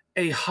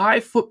a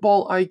high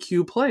football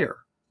IQ player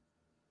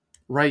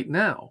right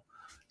now.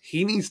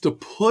 He needs to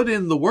put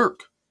in the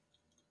work.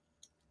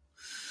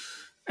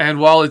 And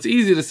while it's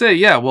easy to say,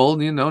 yeah, well,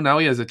 now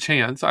he has a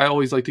chance. I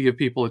always like to give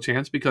people a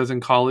chance because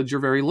in college you're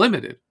very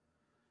limited.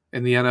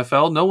 In the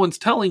NFL, no one's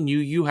telling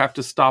you have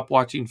to stop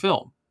watching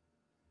film.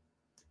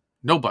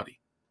 Nobody.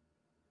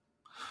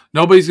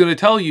 Nobody's going to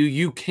tell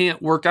you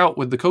can't work out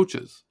with the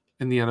coaches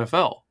in the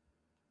NFL.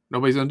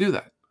 Nobody's going to do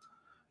that.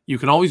 You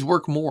can always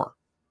work more.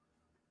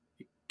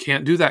 You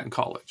can't do that in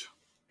college.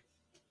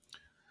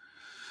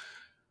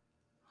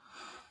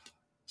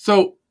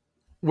 So,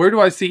 where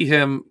do I see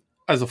him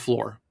as a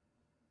floor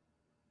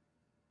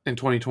in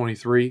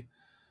 2023?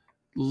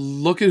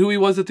 look at who he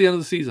was at the end of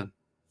the season.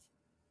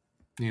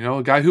 You know,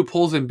 a guy who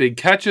pulls in big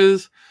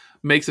catches,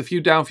 makes a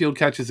few downfield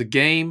catches a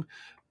game,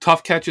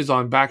 tough catches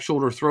on back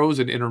shoulder throws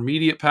and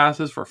intermediate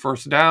passes for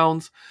first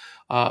downs,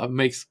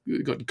 makes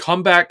good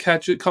comeback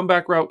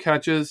route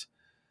catches.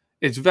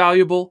 It's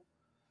valuable.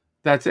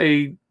 That's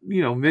a,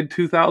 mid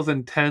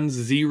 2010s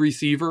Z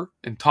receiver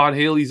in Todd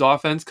Haley's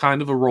offense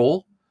kind of a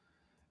role.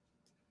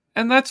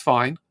 And that's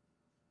fine.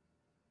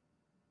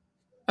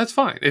 That's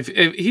fine. If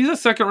he's a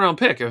second round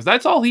pick, if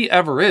that's all he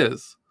ever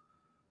is,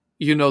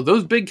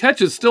 those big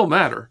catches still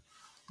matter.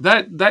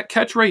 That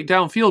catch rate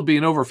downfield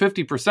being over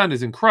 50%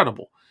 is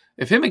incredible.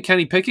 If him and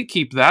Kenny Pickett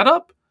keep that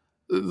up,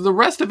 the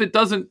rest of it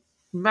doesn't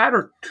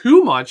matter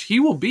too much. He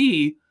will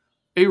be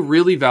a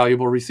really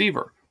valuable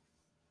receiver.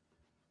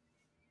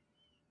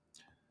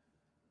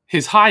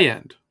 His high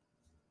end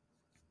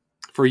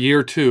for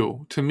year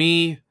 2, to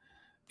me,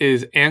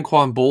 is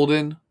Anquan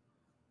Bolden,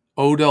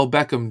 Odell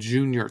Beckham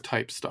Jr.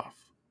 type stuff.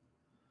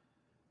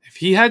 If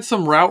he had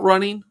some route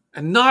running,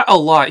 and not a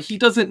lot, he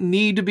doesn't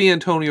need to be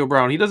Antonio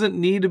Brown. He doesn't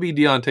need to be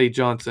Deontay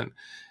Johnson.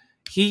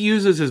 He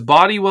uses his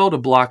body well to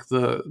block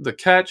the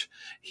catch.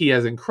 He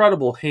has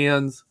incredible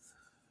hands.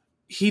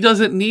 He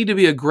doesn't need to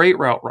be a great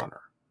route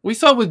runner. We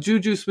saw with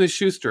Juju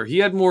Smith-Schuster, he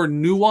had more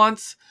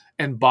nuance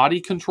and body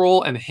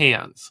control and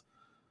hands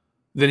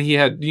than he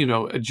had,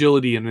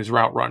 agility in his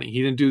route running.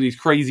 He didn't do these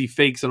crazy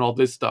fakes and all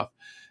this stuff.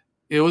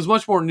 It was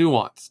much more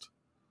nuanced.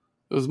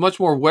 It was much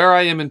more where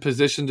I am in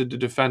position to the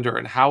defender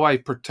and how I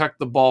protect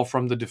the ball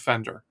from the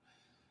defender.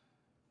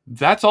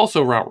 That's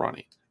also route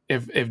running.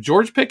 If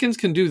George Pickens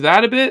can do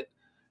that a bit,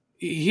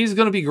 he's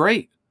going to be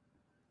great.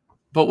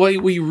 But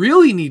what we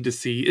really need to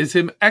see is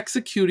him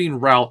executing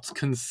routes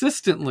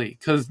consistently,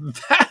 because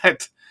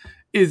that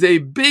is a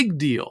big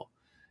deal.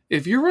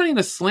 If you're running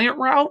a slant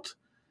route,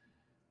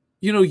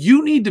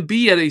 you need to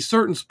be at a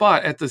certain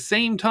spot at the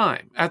same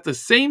time, at the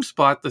same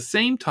spot, the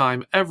same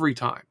time, every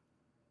time.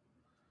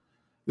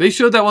 They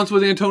showed that once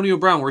with Antonio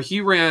Brown where he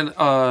ran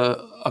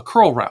a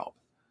curl route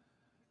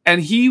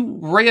and he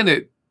ran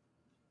it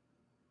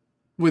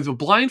with a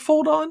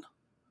blindfold on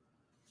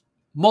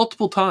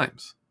multiple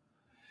times.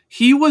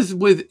 He was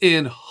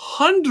within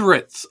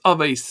hundredths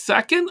of a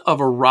second of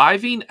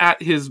arriving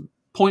at his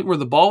point where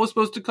the ball was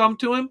supposed to come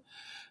to him,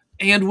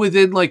 and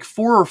within like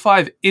 4 or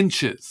 5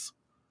 inches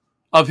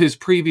of his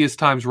previous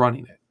times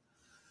running it.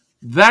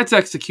 That's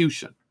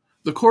execution.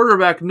 The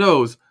quarterback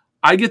knows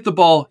I get the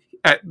ball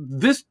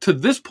to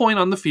this point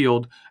on the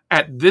field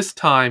at this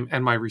time,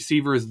 and my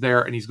receiver is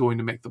there and he's going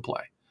to make the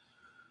play.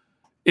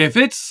 If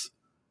it's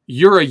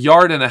you're a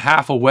yard and a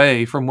half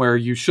away from where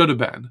you should have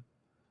been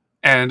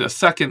and a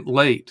second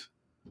late,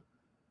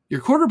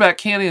 your quarterback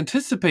can't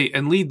anticipate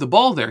and lead the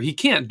ball there. He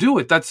can't do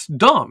it. That's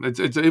dumb.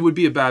 It would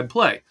be a bad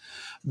play.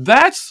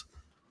 That's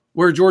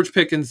where George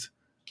Pickens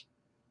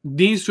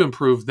needs to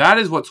improve. That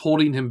is what's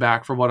holding him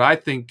back from what I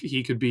think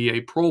he could be,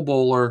 a Pro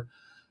Bowler,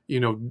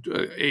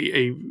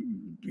 a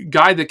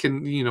guy that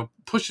can,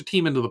 push a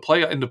team into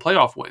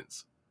playoff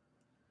wins.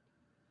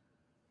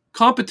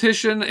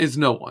 Competition is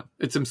no one.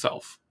 It's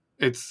himself.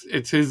 It's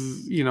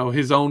his,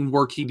 his own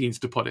work he needs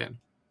to put in.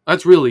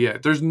 That's really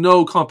it. There's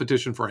no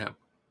competition for him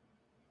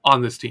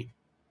on this team.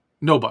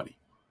 Nobody.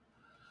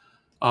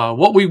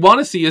 What we want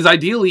to see is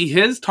ideally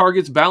his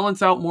targets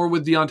balance out more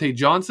with Deontay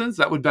Johnson's.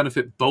 That would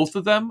benefit both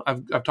of them.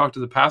 I've talked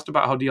in the past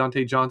about how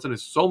Deontay Johnson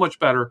is so much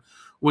better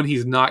when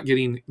he's not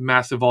getting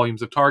massive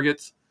volumes of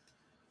targets.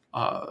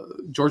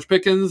 George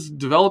Pickens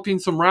developing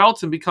some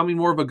routes and becoming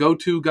more of a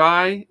go-to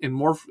guy in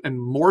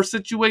more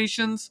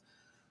situations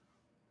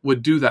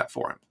would do that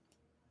for him.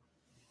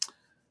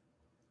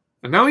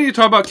 And now we need to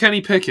talk about Kenny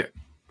Pickett.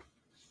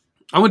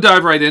 I'm going to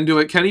dive right into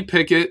it. Kenny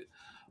Pickett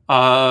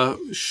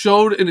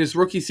showed in his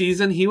rookie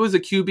season he was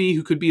a QB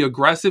who could be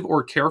aggressive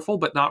or careful,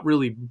 but not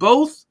really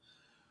both.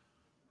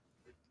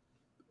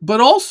 But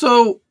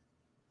also,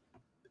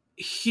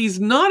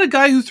 he's not a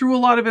guy who threw a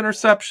lot of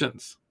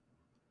interceptions.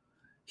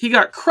 He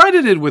got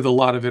credited with a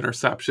lot of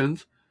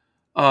interceptions,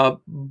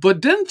 but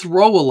didn't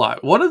throw a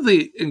lot. One of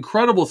the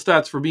incredible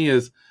stats for me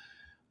is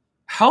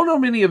how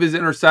many of his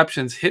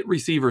interceptions hit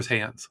receivers'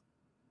 hands,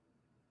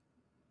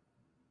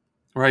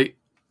 right?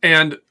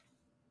 And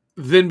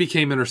then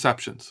became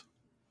interceptions.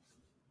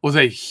 Was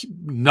a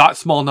not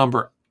small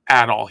number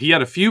at all. He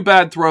had a few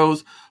bad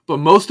throws, but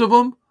most of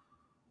them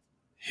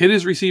hit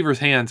his receiver's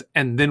hands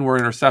and then were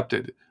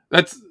intercepted.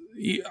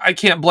 I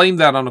can't blame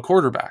that on a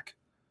quarterback.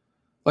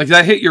 Like,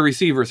 that hit your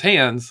receiver's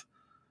hands.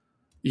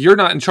 You're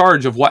not in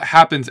charge of what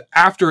happens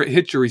after it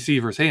hits your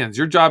receiver's hands.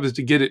 Your job is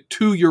to get it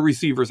to your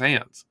receiver's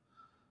hands,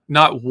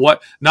 not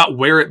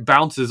where it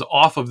bounces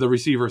off of the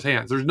receiver's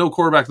hands. There's no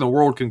quarterback in the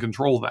world can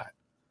control that.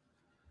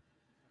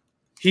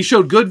 He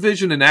showed good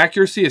vision and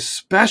accuracy,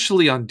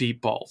 especially on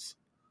deep balls.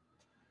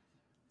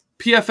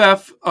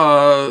 PFF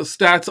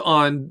stats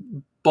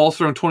on balls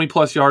thrown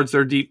 20-plus yards,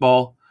 their deep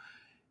ball.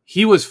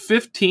 He was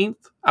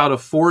 15th out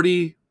of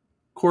 40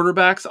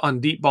 quarterbacks on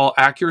deep ball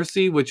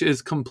accuracy, which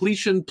is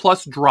completion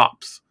plus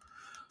drops.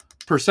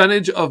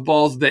 Percentage of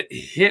balls that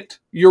hit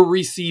your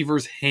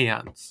receiver's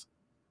hands.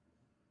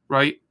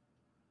 Right?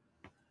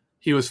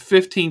 He was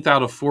 15th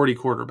out of 40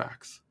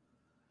 quarterbacks.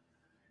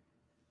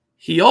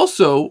 He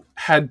also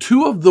had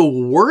two of the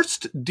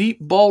worst deep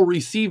ball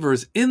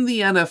receivers in the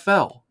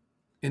NFL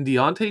in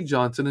Deontay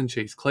Johnson and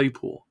Chase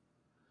Claypool.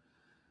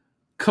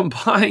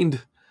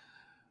 Combined,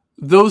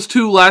 those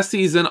two last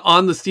season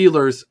on the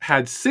Steelers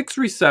had 6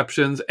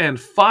 receptions and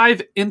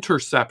 5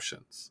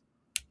 interceptions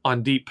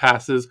on deep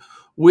passes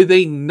with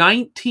a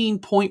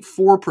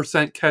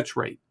 19.4% catch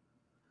rate.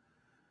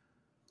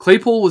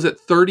 Claypool was at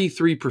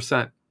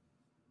 33%.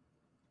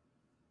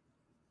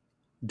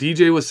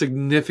 DJ was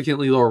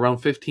significantly lower, around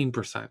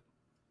 15%.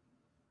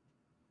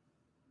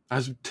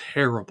 That's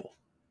terrible.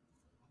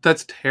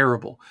 That's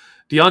terrible.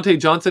 Deontay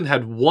Johnson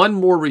had 1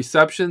 more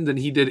reception than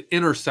he did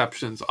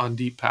interceptions on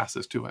deep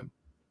passes to him.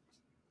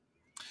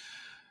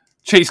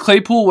 Chase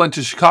Claypool went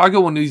to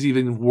Chicago when he was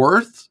even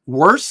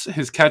worse.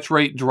 His catch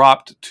rate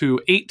dropped to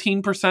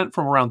 18%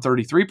 from around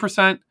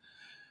 33%.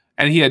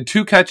 And he had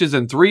 2 catches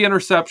and 3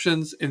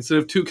 interceptions instead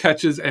of 2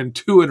 catches and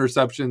 2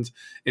 interceptions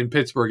in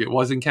Pittsburgh. It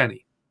wasn't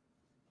Kenny.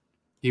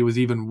 He was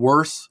even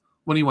worse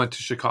when he went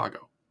to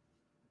Chicago.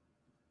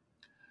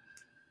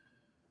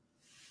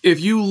 If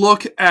you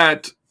look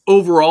at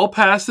overall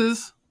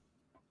passes,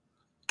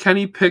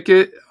 Kenny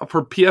Pickett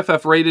for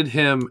PFF rated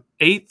him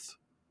 8th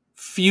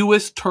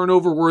fewest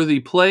turnover-worthy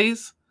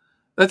plays.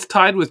 That's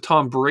tied with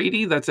Tom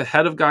Brady. That's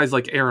ahead of guys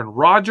like Aaron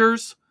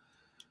Rodgers.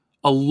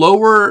 A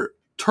lower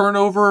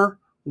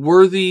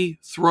turnover-worthy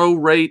throw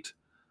rate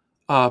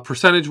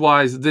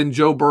percentage-wise than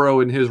Joe Burrow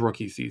in his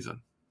rookie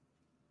season.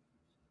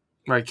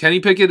 Right, Kenny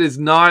Pickett is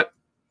not...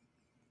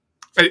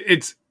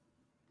 It's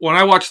when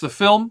I watch the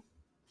film,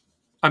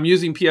 I'm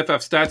using PFF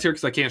stats here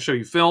because I can't show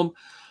you film.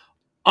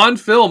 On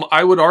film,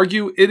 I would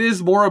argue it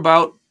is more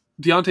about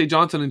Deontay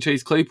Johnson and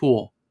Chase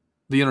Claypool.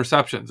 The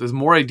interceptions is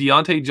more a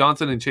Deontay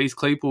Johnson and Chase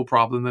Claypool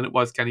problem than it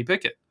was Kenny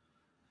Pickett.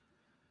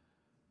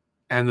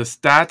 And the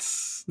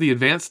stats, the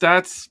advanced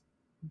stats,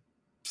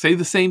 say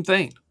the same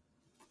thing.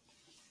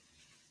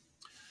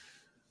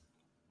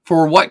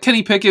 For what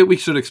Kenny Pickett we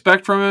should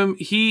expect from him,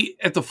 he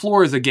at the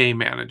floor is a game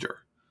manager.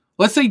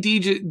 Let's say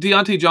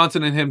Deontay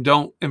Johnson and him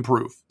don't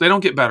improve. They don't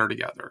get better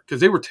together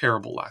because they were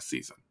terrible last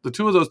season. The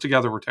two of those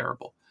together were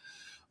terrible.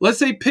 Let's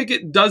say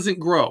Pickett doesn't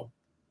grow.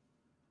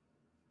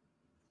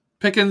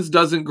 Pickens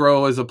doesn't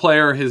grow as a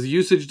player. His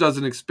usage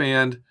doesn't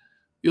expand.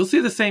 You'll see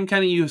the same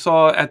Kenny you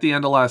saw at the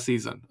end of last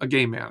season, a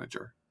game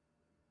manager.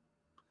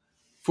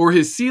 For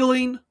his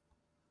ceiling,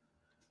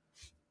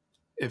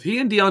 if he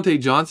and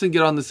Deontay Johnson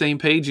get on the same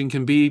page and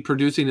can be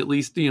producing at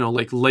least,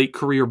 like late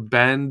career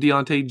Ben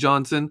Deontay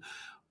Johnson,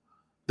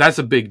 that's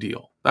a big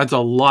deal. That's a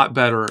lot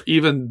better.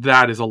 Even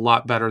that is a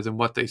lot better than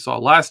what they saw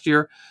last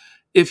year.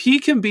 If he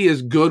can be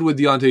as good with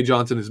Deontay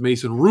Johnson as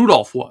Mason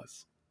Rudolph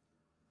was,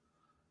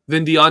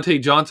 then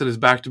Deontay Johnson is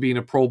back to being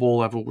a Pro Bowl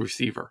level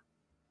receiver.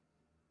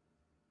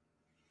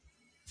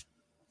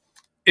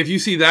 If you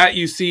see that,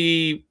 you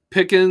see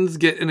Pickens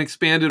get an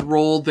expanded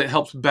role that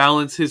helps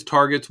balance his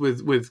targets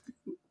with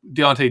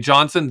Deontay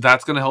Johnson.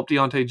 That's going to help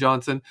Deontay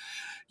Johnson.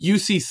 You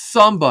see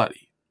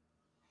somebody,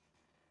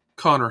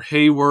 Connor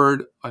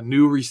Hayward, a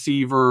new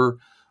receiver,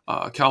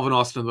 Calvin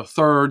Austin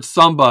III,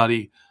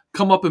 somebody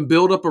come up and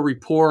build up a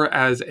rapport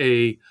as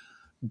a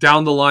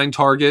down-the-line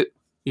target,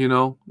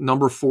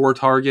 number 4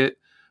 target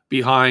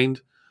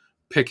behind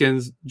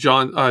Pickens,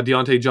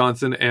 Deontay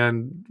Johnson,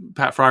 and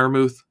Pat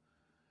Freiermuth.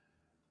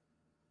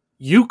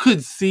 You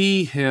could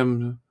see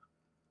him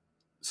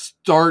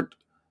start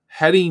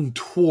heading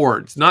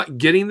towards, not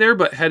getting there,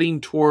 but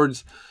heading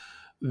towards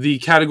the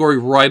category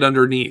right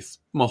underneath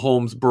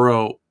Mahomes,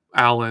 Burrow,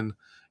 Allen,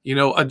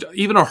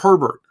 even a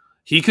Herbert.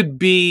 He could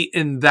be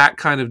in that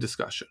kind of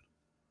discussion.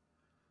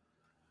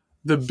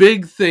 The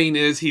big thing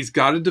is he's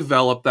got to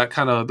develop that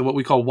kind of what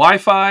we call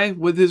Wi-Fi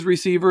with his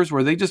receivers,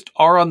 where they just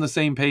are on the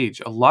same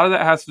page. A lot of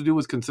that has to do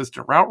with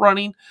consistent route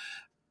running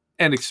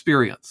and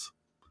experience.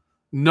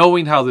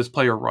 Knowing how this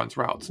player runs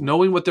routes,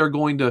 knowing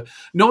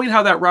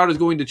how that route is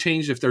going to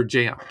change if they're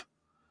jammed,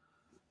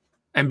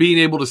 and being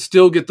able to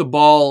still get the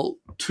ball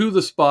to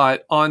the spot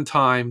on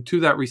time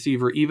to that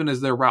receiver, even as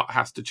their route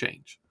has to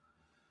change.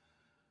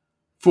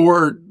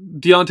 For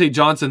Deontay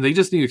Johnson, they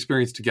just need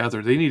experience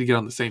together. They need to get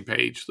on the same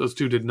page. Those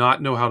two did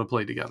not know how to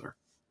play together.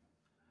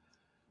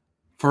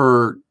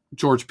 For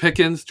George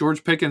Pickens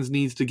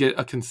needs to get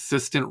a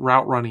consistent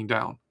route running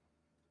down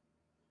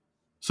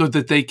so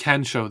that they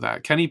can show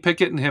that. Kenny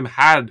Pickett and him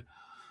had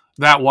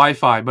that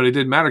Wi-Fi, but it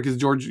didn't matter because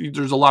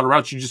there's a lot of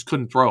routes you just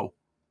couldn't throw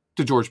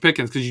to George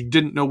Pickens because you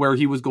didn't know where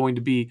he was going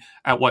to be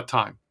at what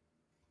time.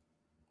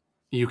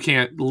 You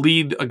can't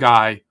lead a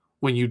guy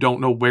when you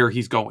don't know where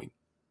he's going.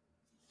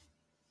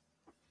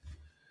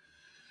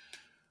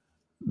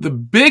 The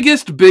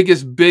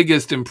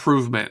biggest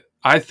improvement,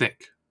 I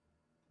think,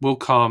 will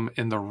come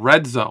in the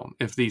red zone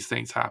if these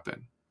things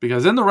happen.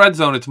 Because in the red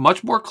zone, it's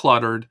much more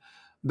cluttered.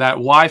 That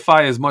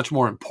Wi-Fi is much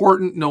more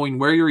important, knowing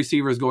where your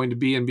receiver is going to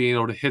be and being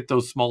able to hit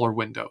those smaller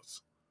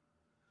windows.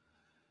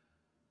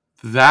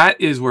 That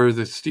is where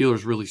the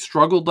Steelers really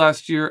struggled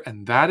last year,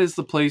 and that is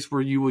the place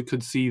where you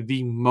could see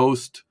the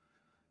most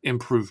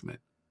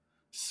improvement.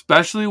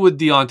 especially with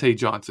Deontay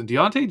Johnson.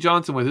 Deontay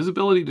Johnson, with his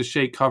ability to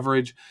shake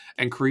coverage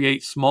and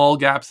create small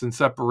gaps in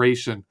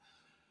separation,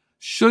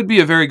 should be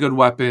a very good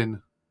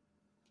weapon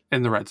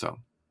in the red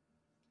zone.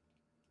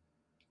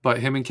 But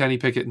him and Kenny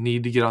Pickett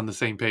need to get on the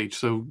same page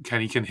so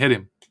Kenny can hit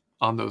him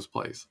on those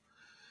plays.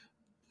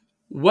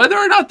 Whether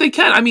or not they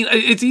can, I mean,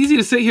 it's easy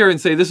to sit here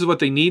and say this is what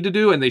they need to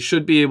do and they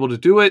should be able to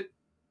do it.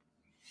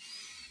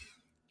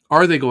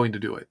 Are they going to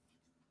do it?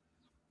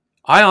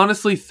 I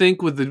honestly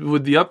think with the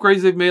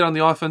upgrades they've made on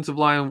the offensive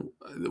line,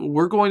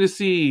 we're going to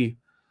see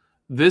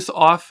this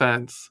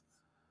offense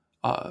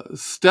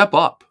step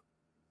up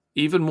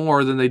even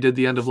more than they did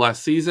the end of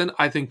last season.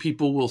 I think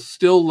people will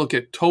still look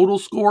at total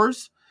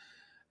scores,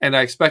 and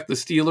I expect the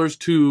Steelers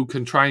to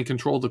try and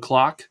control the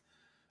clock,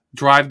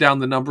 drive down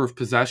the number of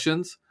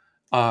possessions,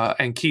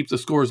 and keep the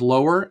scores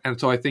lower. And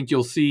so I think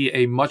you'll see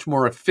a much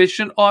more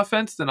efficient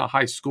offense than a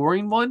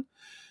high-scoring one.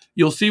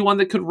 You'll see one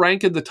that could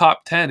rank in the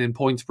top 10 in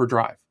points per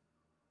drive.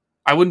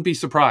 I wouldn't be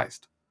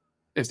surprised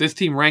if this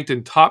team ranked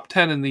in top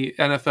 10 in the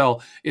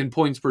NFL in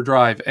points per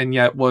drive and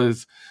yet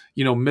was,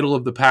 middle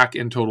of the pack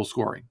in total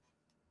scoring.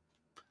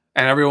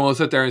 And everyone will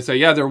sit there and say,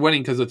 yeah, they're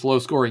winning because it's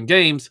low-scoring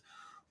games.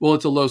 Well,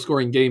 it's a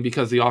low-scoring game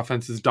because the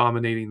offense is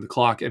dominating the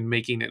clock and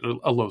making it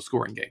a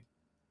low-scoring game.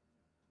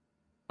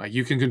 Like,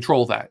 you can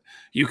control that.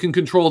 You can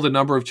control the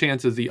number of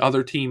chances the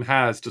other team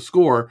has to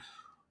score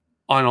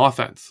on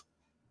offense,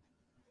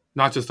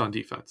 not just on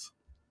defense.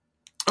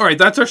 All right,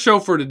 that's our show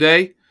for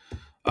today.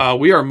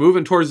 We are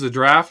moving towards the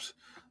draft.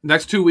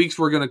 Next 2 weeks,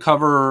 we're going to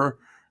cover,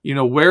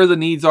 where the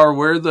needs are,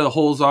 where the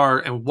holes are,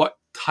 and what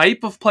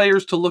type of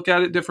players to look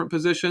at different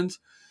positions.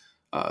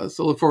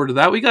 So look forward to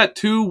that. We got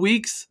 2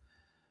 weeks.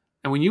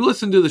 And when you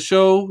listen to this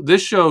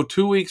show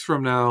 2 weeks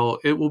from now,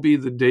 it will be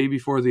the day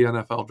before the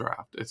NFL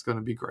draft. It's going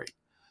to be great.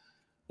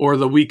 Or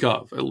the week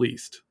of, at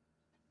least,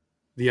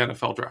 the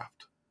NFL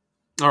draft.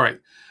 All right.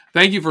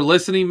 Thank you for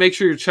listening. Make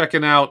sure you're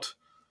checking out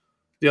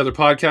the other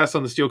podcasts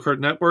on the Steel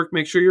Curtain Network.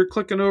 Make sure you're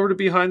clicking over to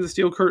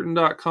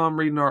BehindTheSteelCurtain.com,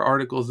 reading our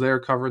articles there,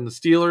 covering the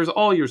Steelers,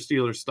 all your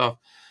Steelers stuff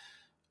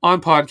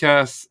on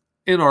podcasts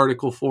in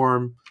article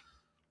form.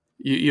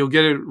 You'll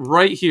get it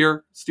right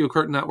here, Steel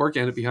Curtain Network,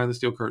 and at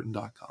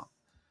BehindTheSteelCurtain.com.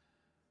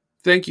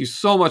 Thank you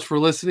so much for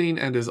listening,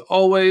 and as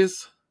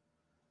always,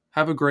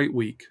 have a great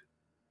week,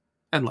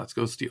 and let's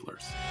go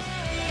Steelers.